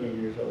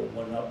 13 years old,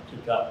 went up to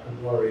Dr.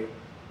 Laurie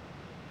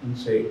and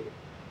said,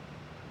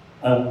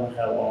 I want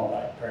to have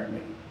all-night prayer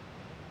meeting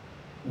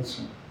with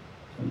some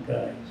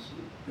guys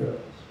and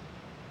girls.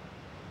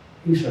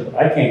 He said,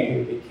 I can't give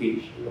you the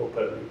keys to the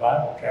Open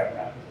Revival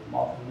Tabernacle with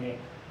Martha and me.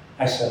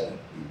 I said,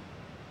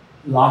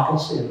 lock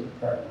us in the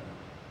prayer room.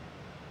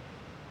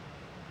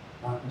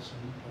 Lock us in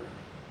the prayer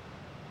room.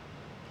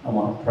 I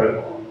want to pray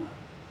all night.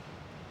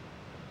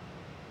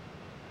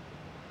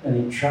 And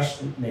he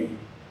trusted me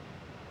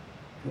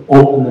to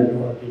open the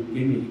door, didn't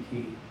give me the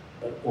key,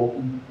 but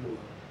open the door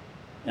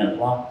and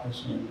lock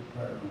us in the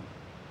prayer room.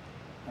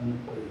 And we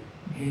prayed.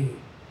 Hey,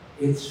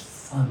 it's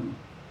fun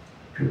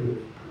to really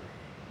pray.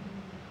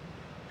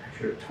 Because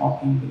you're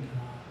talking to God.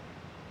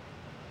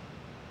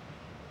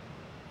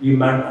 You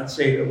might not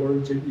say the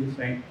words that you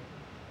think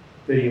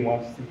that he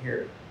wants to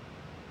hear,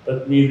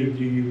 but neither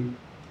do you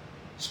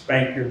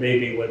spank your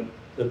baby when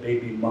the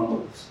baby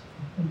mumbles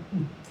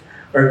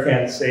or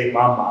can't say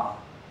mama.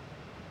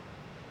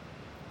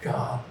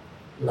 God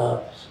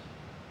loves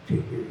to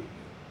hear you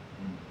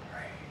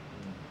pray.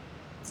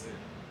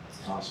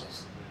 Awesome.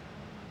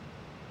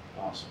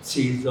 Awesome.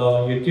 Sees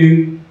all you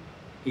do.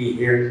 He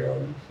hears all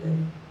you say.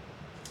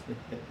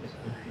 His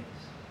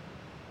eyes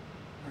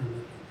are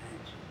looking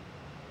at you.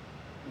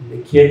 And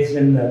the kids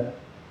in the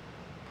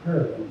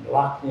prayer room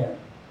locked in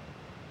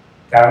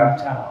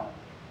downtown.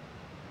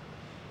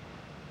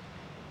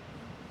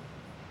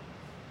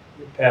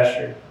 Your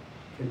pastor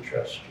can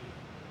trust you.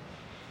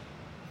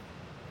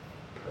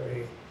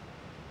 Pray.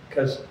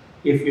 Because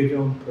if you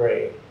don't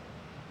pray,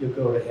 you'll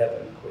go to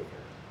heaven quicker.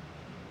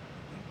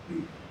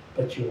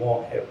 But you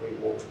won't have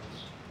rewards.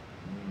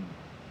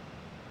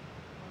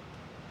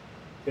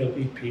 There'll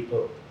be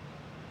people,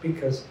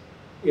 because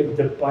if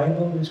the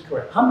Bible is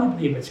correct, how many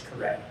believe it's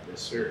correct? Yes,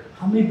 sir.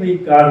 How many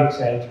believe God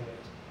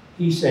exaggerates?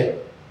 He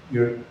said,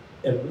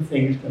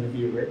 everything is going to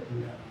be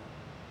written down.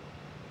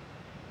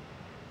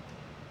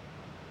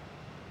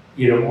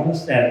 You don't want to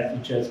stand at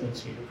the judgment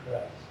seat of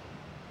Christ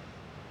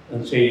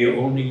and say you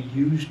only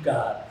use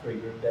God for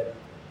your benefits.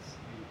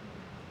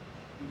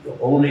 You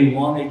only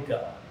wanted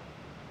God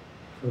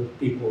for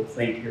people to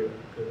think you're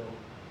a good old.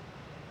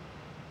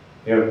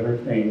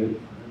 Everything is going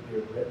to be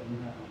written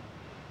down.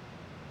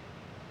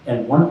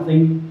 And one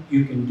thing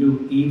you can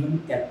do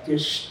even at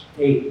this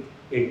state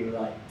in your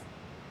life,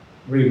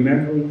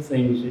 remembering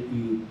things that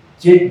you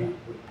did not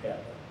repent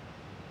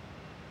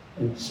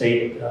of, and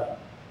say to God,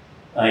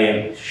 I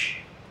am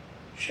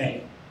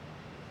ashamed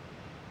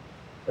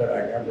that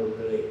I never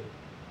really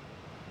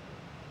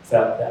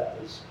felt that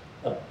was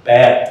a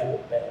bad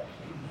thing.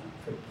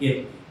 Forgive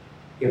me.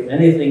 If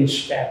anything's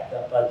stacked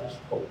up, I just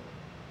hope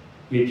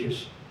you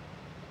just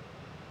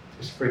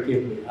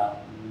forgive me. I'll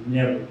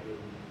never do it.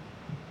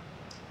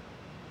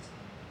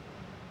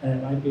 And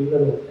it might be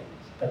little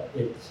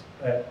things,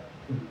 but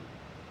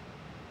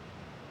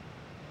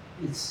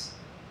it's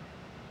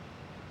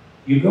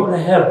you go to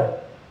heaven.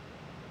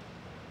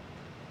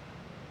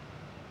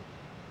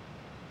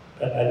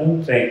 But I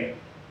don't think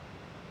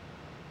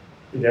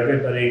that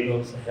everybody who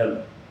goes to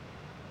heaven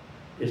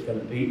is going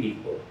to be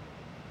equal.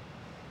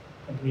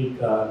 I believe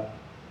God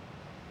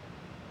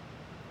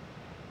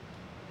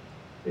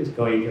is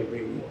going to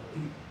reward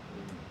you.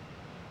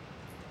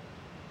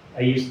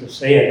 I used to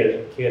say it as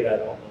a kid, I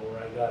don't know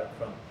where I got it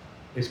from.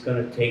 It's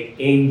going to take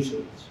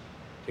angels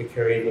to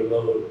carry the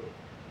load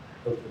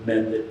of the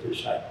men that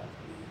discipled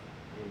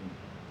me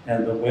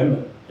and the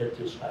women that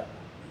discipled me.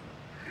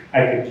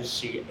 I could just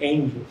see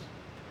angels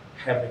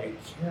having to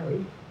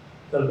carry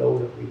the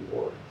load of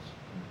rewards.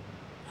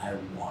 I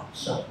want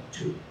some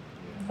too.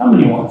 How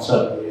many want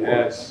some?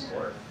 Yes.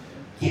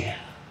 Yeah.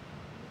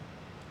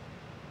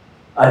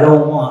 I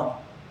don't want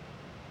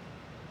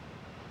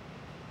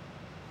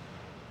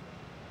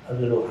a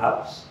little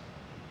house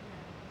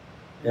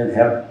in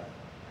heaven.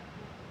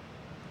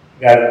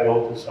 Gotta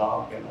know the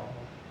song, you know.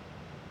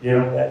 You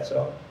know that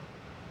song?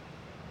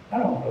 I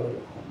don't want a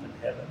little home in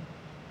heaven.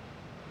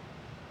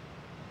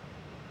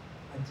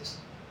 I just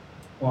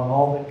want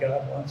all that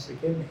God wants to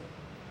give me.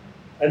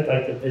 I'd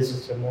like to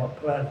visit some more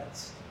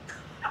planets.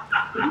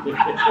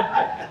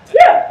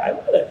 Yeah, I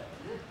would.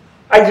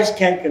 I just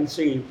can't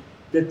conceive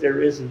that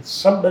there isn't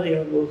somebody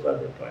on those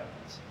other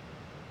planets.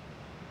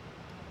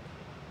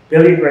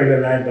 Billy Graham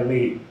and I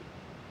believe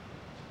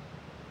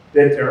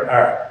that there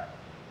are.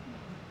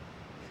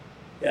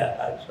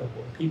 Yeah, so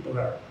when people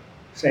are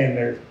saying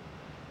there's,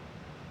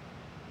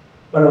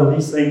 what are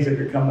these things that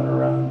are coming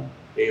around?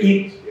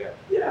 Aliens,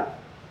 Yeah.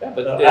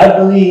 But I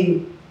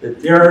believe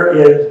that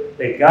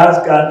that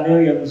God's got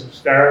millions of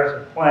stars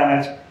and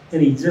planets,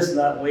 and He's just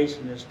not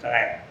wasting His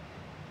time.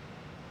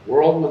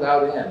 world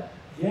without end.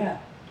 Yeah.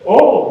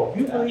 Oh,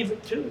 you believe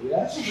it too.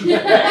 Yes. You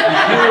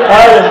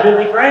are the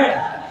Billy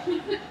Graham.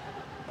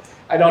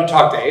 I don't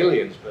talk to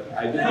aliens, but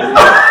I do.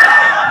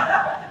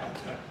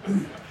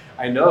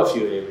 I know a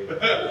few aliens.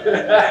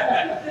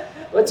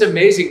 What's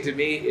amazing to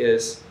me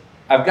is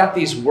I've got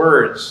these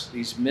words,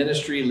 these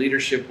ministry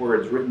leadership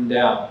words written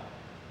down,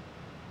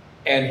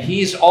 and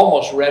he's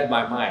almost read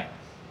my mind.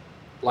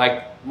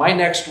 Like my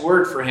next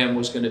word for him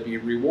was going to be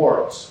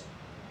rewards.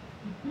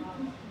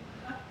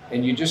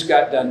 And you just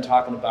got done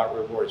talking about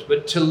rewards.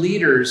 But to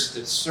leaders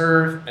that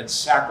serve and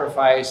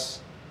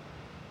sacrifice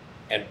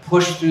and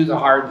push through the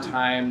hard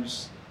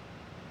times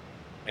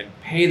and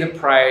pay the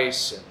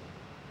price.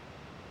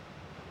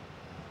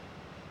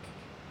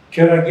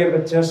 Could I give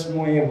a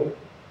testimony of what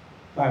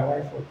my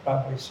wife would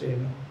probably say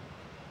no,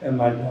 and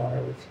my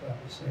daughter would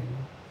probably say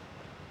no.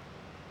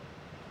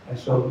 I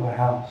sold my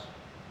house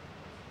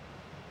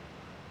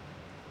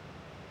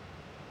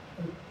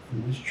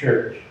in this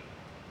church,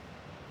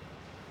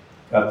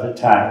 got the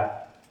tithe,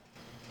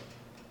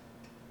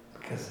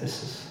 because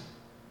this is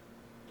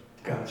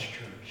God's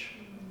church.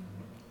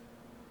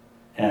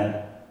 And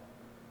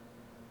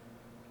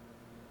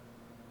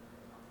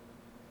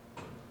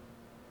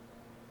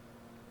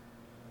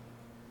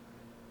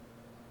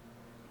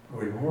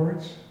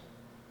rewards,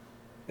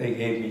 they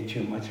gave me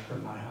too much for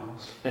my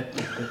house.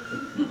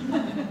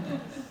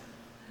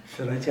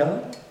 Should I tell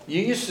it?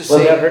 You used to Will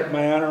say... that hurt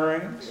my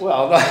honoraries?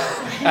 Well, no.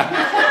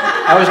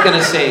 I was going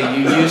to say,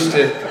 you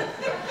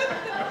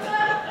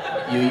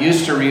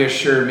used to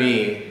reassure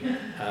me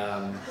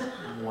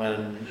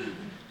when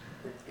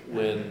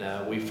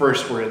we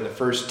first were in the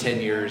first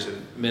 10 years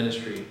of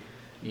ministry.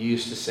 You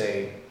used to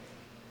say,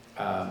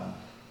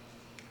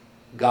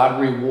 God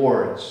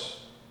rewards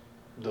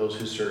those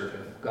who serve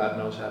Him. God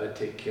knows how to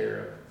take care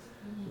of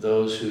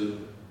those who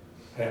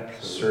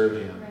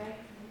serve Him.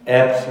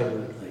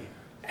 Absolutely.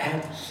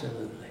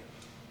 Absolutely.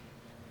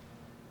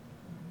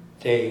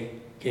 They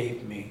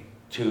gave me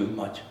too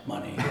much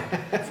money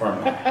for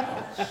my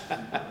house.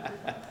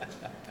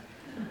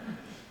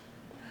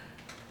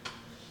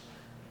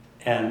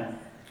 And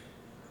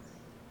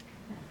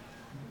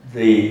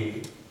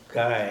the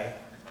guy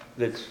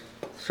that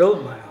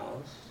sold my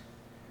house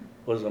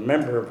was a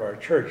member of our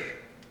church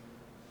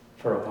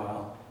for a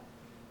while.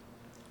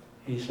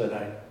 He said,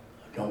 I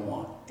don't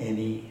want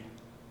any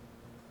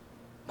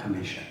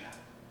commission.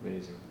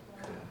 Amazing.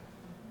 Yeah.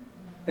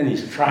 And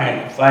he's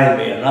trying to find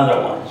me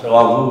another one, so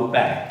I'll move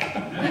back.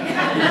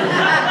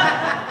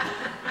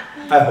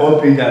 I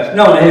hope he does.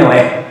 No,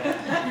 anyway.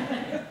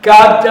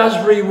 God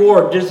does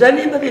reward. Does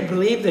anybody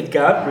believe that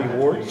God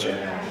rewards you?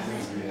 Yeah.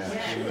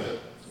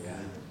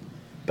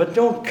 But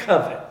don't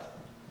covet.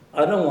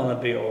 I don't want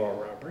to be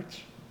Oral Roberts,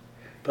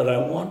 but I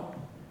want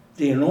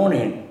the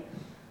anointing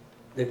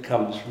that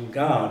comes from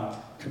God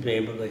to be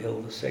able to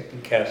heal the sick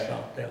and cast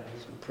out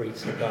devils and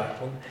preach the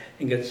gospel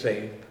and get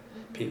saved,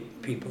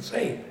 people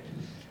saved.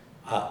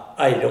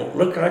 I don't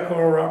look like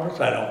Oral Roberts.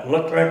 I don't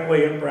look like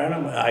William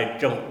Branham. I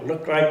don't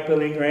look like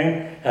Billy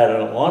Graham. I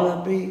don't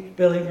want to be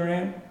Billy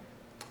Graham.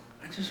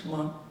 I just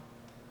want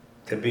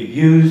to be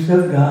used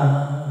of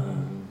God,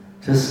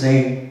 to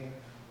sing,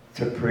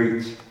 to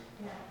preach,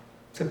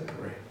 to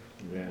pray.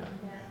 Yeah.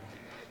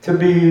 To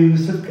be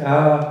used of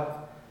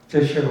God,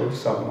 to show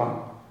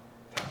someone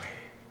the way.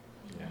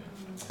 Yeah.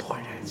 Boy,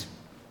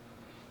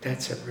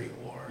 that's a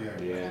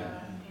reward.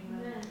 Yeah.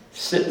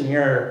 Sitting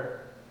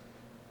here,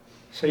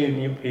 seeing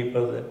you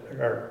people that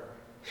are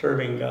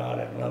serving God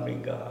and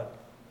loving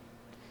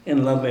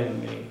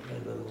me a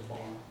little more.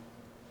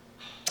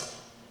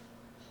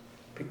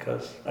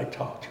 because I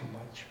talk too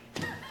much.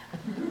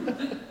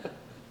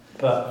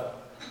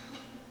 But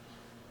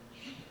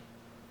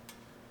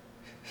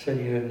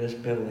sitting in this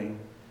building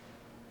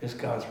is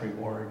God's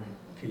reward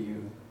to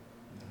you.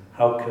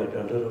 How could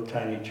a little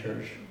tiny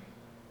church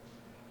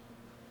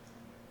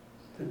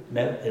that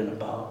met in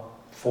about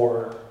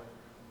 4,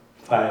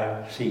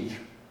 5 seats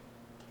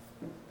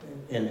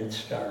in its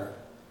start,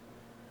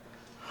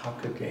 how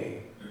could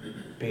they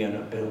be in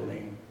a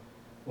building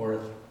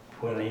worth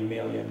 20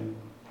 million,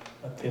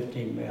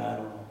 15 million, I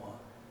don't know what,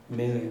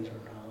 millions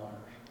of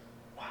dollars?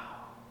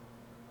 Wow.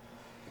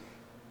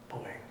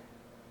 Boy.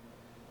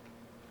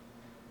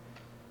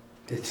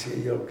 The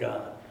city of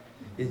God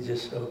is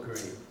just so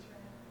great,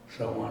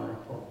 so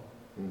wonderful.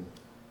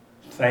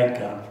 Thank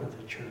God for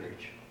the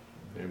church.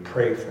 Amen.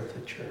 Pray for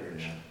the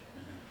church.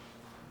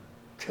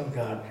 Tell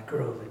God to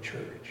grow the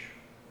church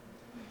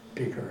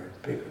bigger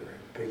and bigger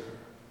and bigger.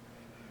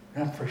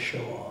 Not for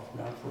show off,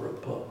 not for a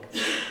book,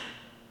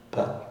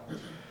 but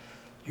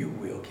you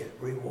will get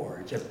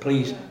rewards. And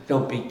please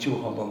don't be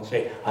too humble and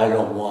say, I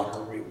don't want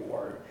a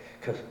reward,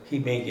 because he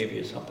may give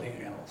you something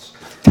else.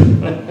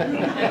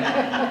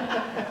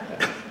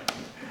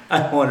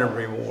 I want a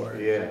reward.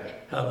 Yeah.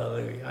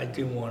 Hallelujah. I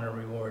do want a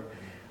reward.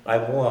 I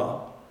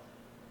want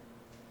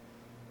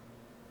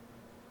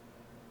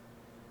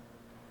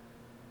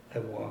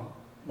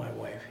my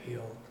wife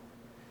healed.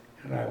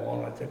 And I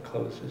wanted to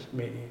close this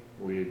meeting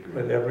We agree.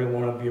 with every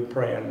one of you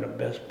praying the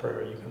best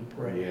prayer you can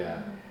pray.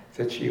 Yeah.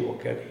 That she will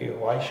get healed.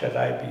 Why should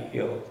I be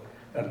healed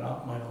and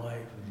not my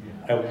wife?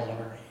 I want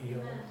her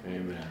healed.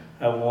 Amen.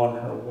 I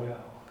want her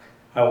well.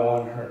 I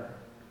want her.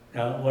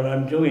 Now, what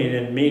I'm doing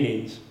in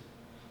meetings,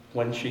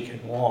 when she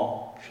can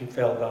walk, she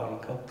fell down a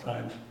couple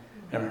times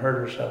and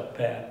hurt herself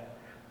bad,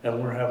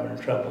 and we're having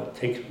trouble. It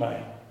takes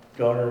my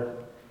daughter,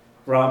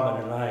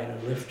 Robin, and I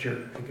to lift her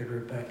to get her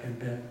back in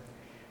bed.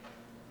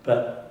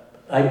 But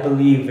I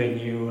believe in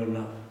you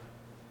enough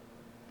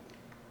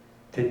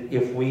that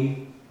if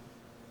we,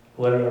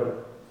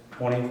 whatever,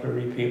 20,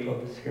 30 people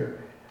that's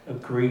here,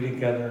 agree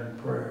together in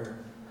prayer,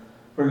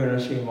 we're going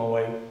to see my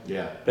wife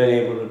been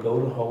able to go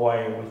to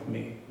Hawaii with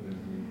me.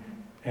 Mm-hmm.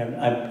 And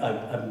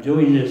I'm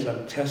doing this,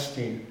 I'm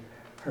testing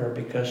her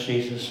because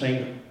she's a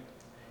singer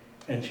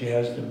and she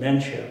has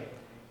dementia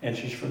and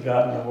she's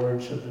forgotten the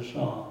words of the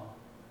song.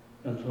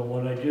 And so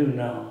what I do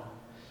now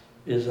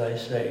is I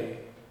say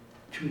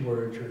 2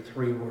 words or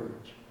 3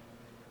 words.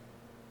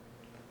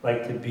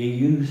 Like to be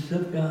used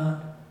of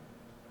God.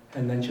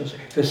 And then she'll say,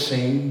 to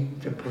sing,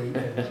 to preach,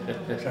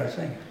 and start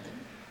singing.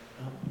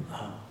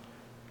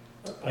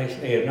 I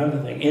say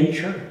another thing, in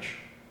church,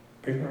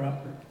 bring her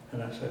up,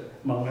 and I said,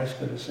 my wife's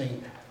going to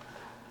sing.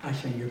 I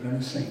said, you're going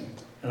to sing.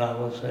 And I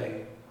will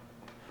say,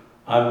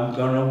 I'm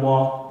going to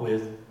walk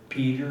with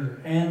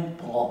Peter and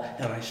Paul.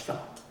 And I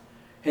stop.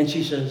 And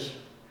she says,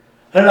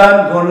 and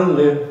I'm going to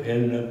live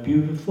in a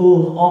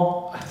beautiful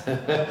hall.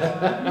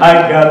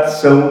 I got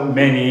so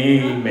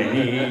many,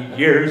 many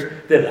years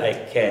that I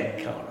can't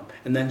count them.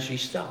 And then she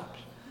stops.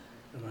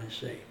 And I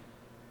say,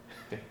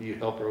 You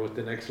help her with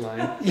the next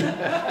line?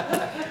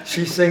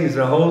 she sings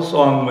the whole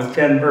song with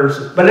 10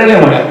 verses. But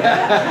anyway,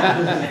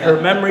 her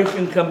memory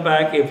can come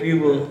back if you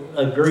will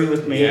agree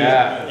with me.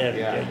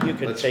 And you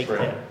can Let's take pray.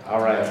 that.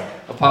 All right.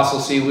 Apostle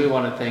C, we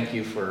want to thank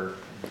you for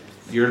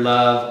your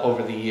love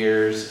over the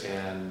years.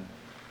 And,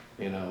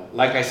 you know,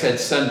 like I said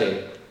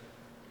Sunday,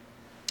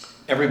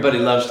 everybody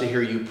loves to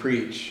hear you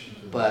preach.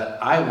 But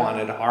I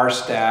wanted our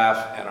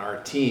staff and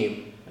our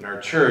team and our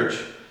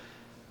church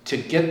to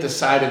get the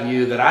side of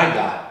you that I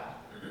got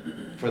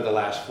for the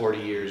last 40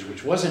 years,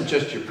 which wasn't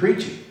just your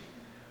preaching.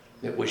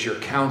 It was your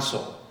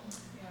counsel,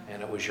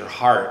 and it was your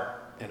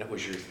heart, and it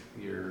was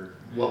your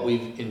what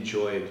we've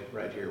enjoyed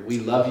right here. We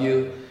love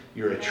you.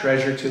 You're a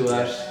treasure to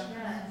us,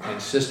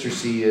 and Sister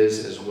C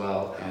is as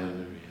well.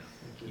 And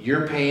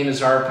your pain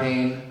is our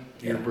pain.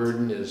 Your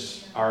burden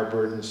is our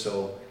burden.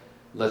 So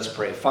let's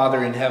pray.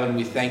 Father in heaven,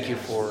 we thank you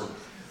for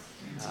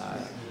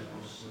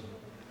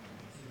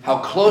how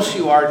close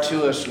you are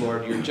to us,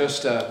 Lord. You're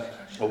just a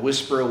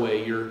whisper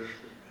away. You're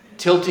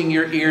tilting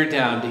your ear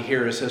down to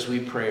hear us as we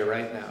pray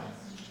right now.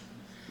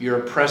 You're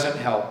a present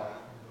help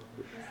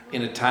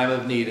in a time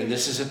of need, and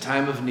this is a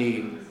time of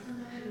need.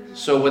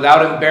 So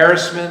without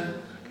embarrassment,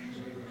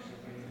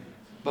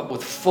 but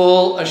with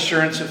full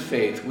assurance of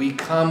faith, we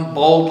come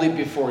boldly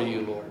before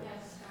you, Lord,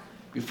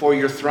 before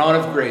your throne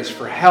of grace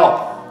for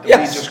help.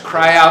 And we just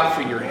cry out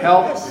for your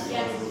help,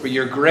 for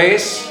your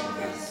grace,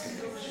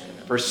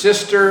 for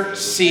Sister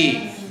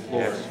C,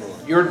 Lord,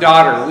 your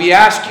daughter. We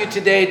ask you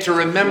today to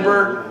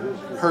remember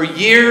her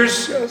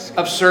years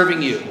of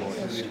serving you.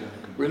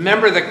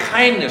 Remember the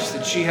kindness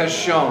that she has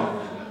shown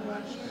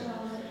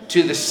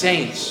to the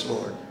saints,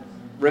 Lord.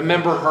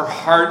 Remember her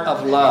heart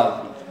of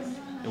love.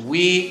 And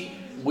we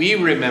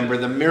remember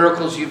the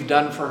miracles you've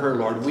done for her,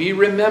 Lord. We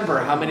remember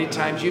how many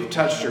times you've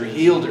touched her,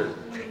 healed her.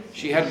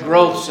 She had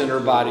growths in her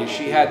body.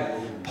 She had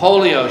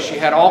polio. She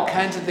had all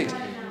kinds of things.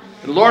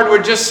 And Lord,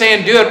 we're just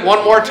saying, do it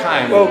one more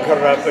time.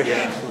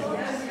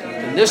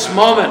 In this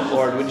moment,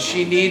 Lord, when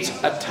she needs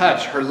a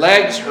touch, her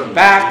legs, her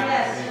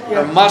back,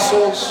 her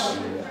muscles,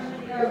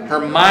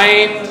 her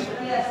mind,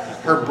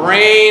 her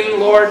brain,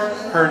 Lord,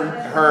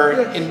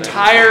 her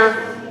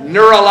entire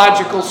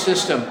neurological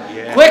system.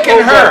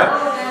 Quicken her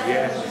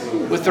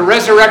with the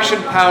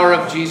resurrection power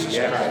of Jesus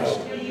Christ.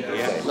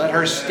 Let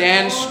her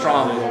stand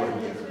strong, Lord,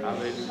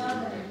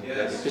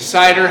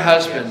 beside her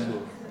husband.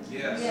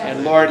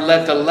 And Lord,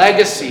 let the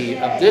legacy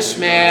of this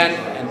man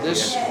and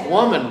this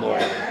woman,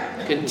 Lord,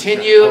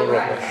 continue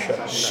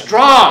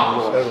strong,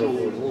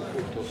 Lord,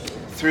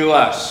 through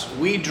us.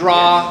 We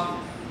draw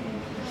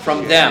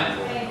from them.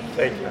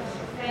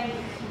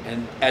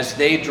 And as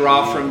they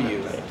draw from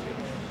you,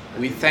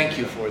 we thank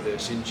you for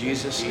this in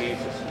Jesus' name.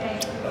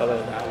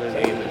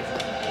 Amen.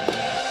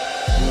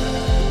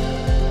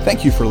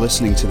 Thank you for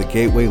listening to the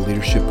Gateway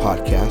Leadership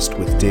Podcast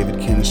with David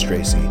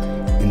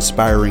Cannistraci,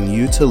 inspiring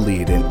you to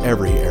lead in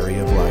every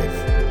area of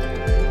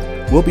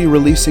life. We'll be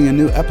releasing a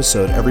new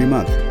episode every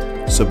month,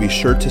 so be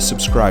sure to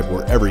subscribe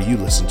wherever you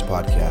listen to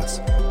podcasts.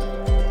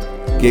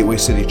 Gateway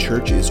City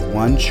Church is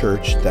one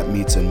church that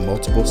meets in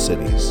multiple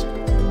cities.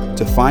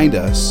 To find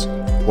us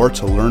or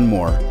to learn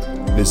more,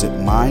 visit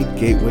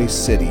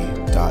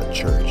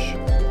mygatewaycity.church.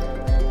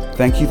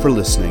 Thank you for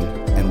listening,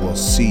 and we'll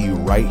see you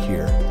right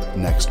here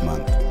next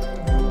month.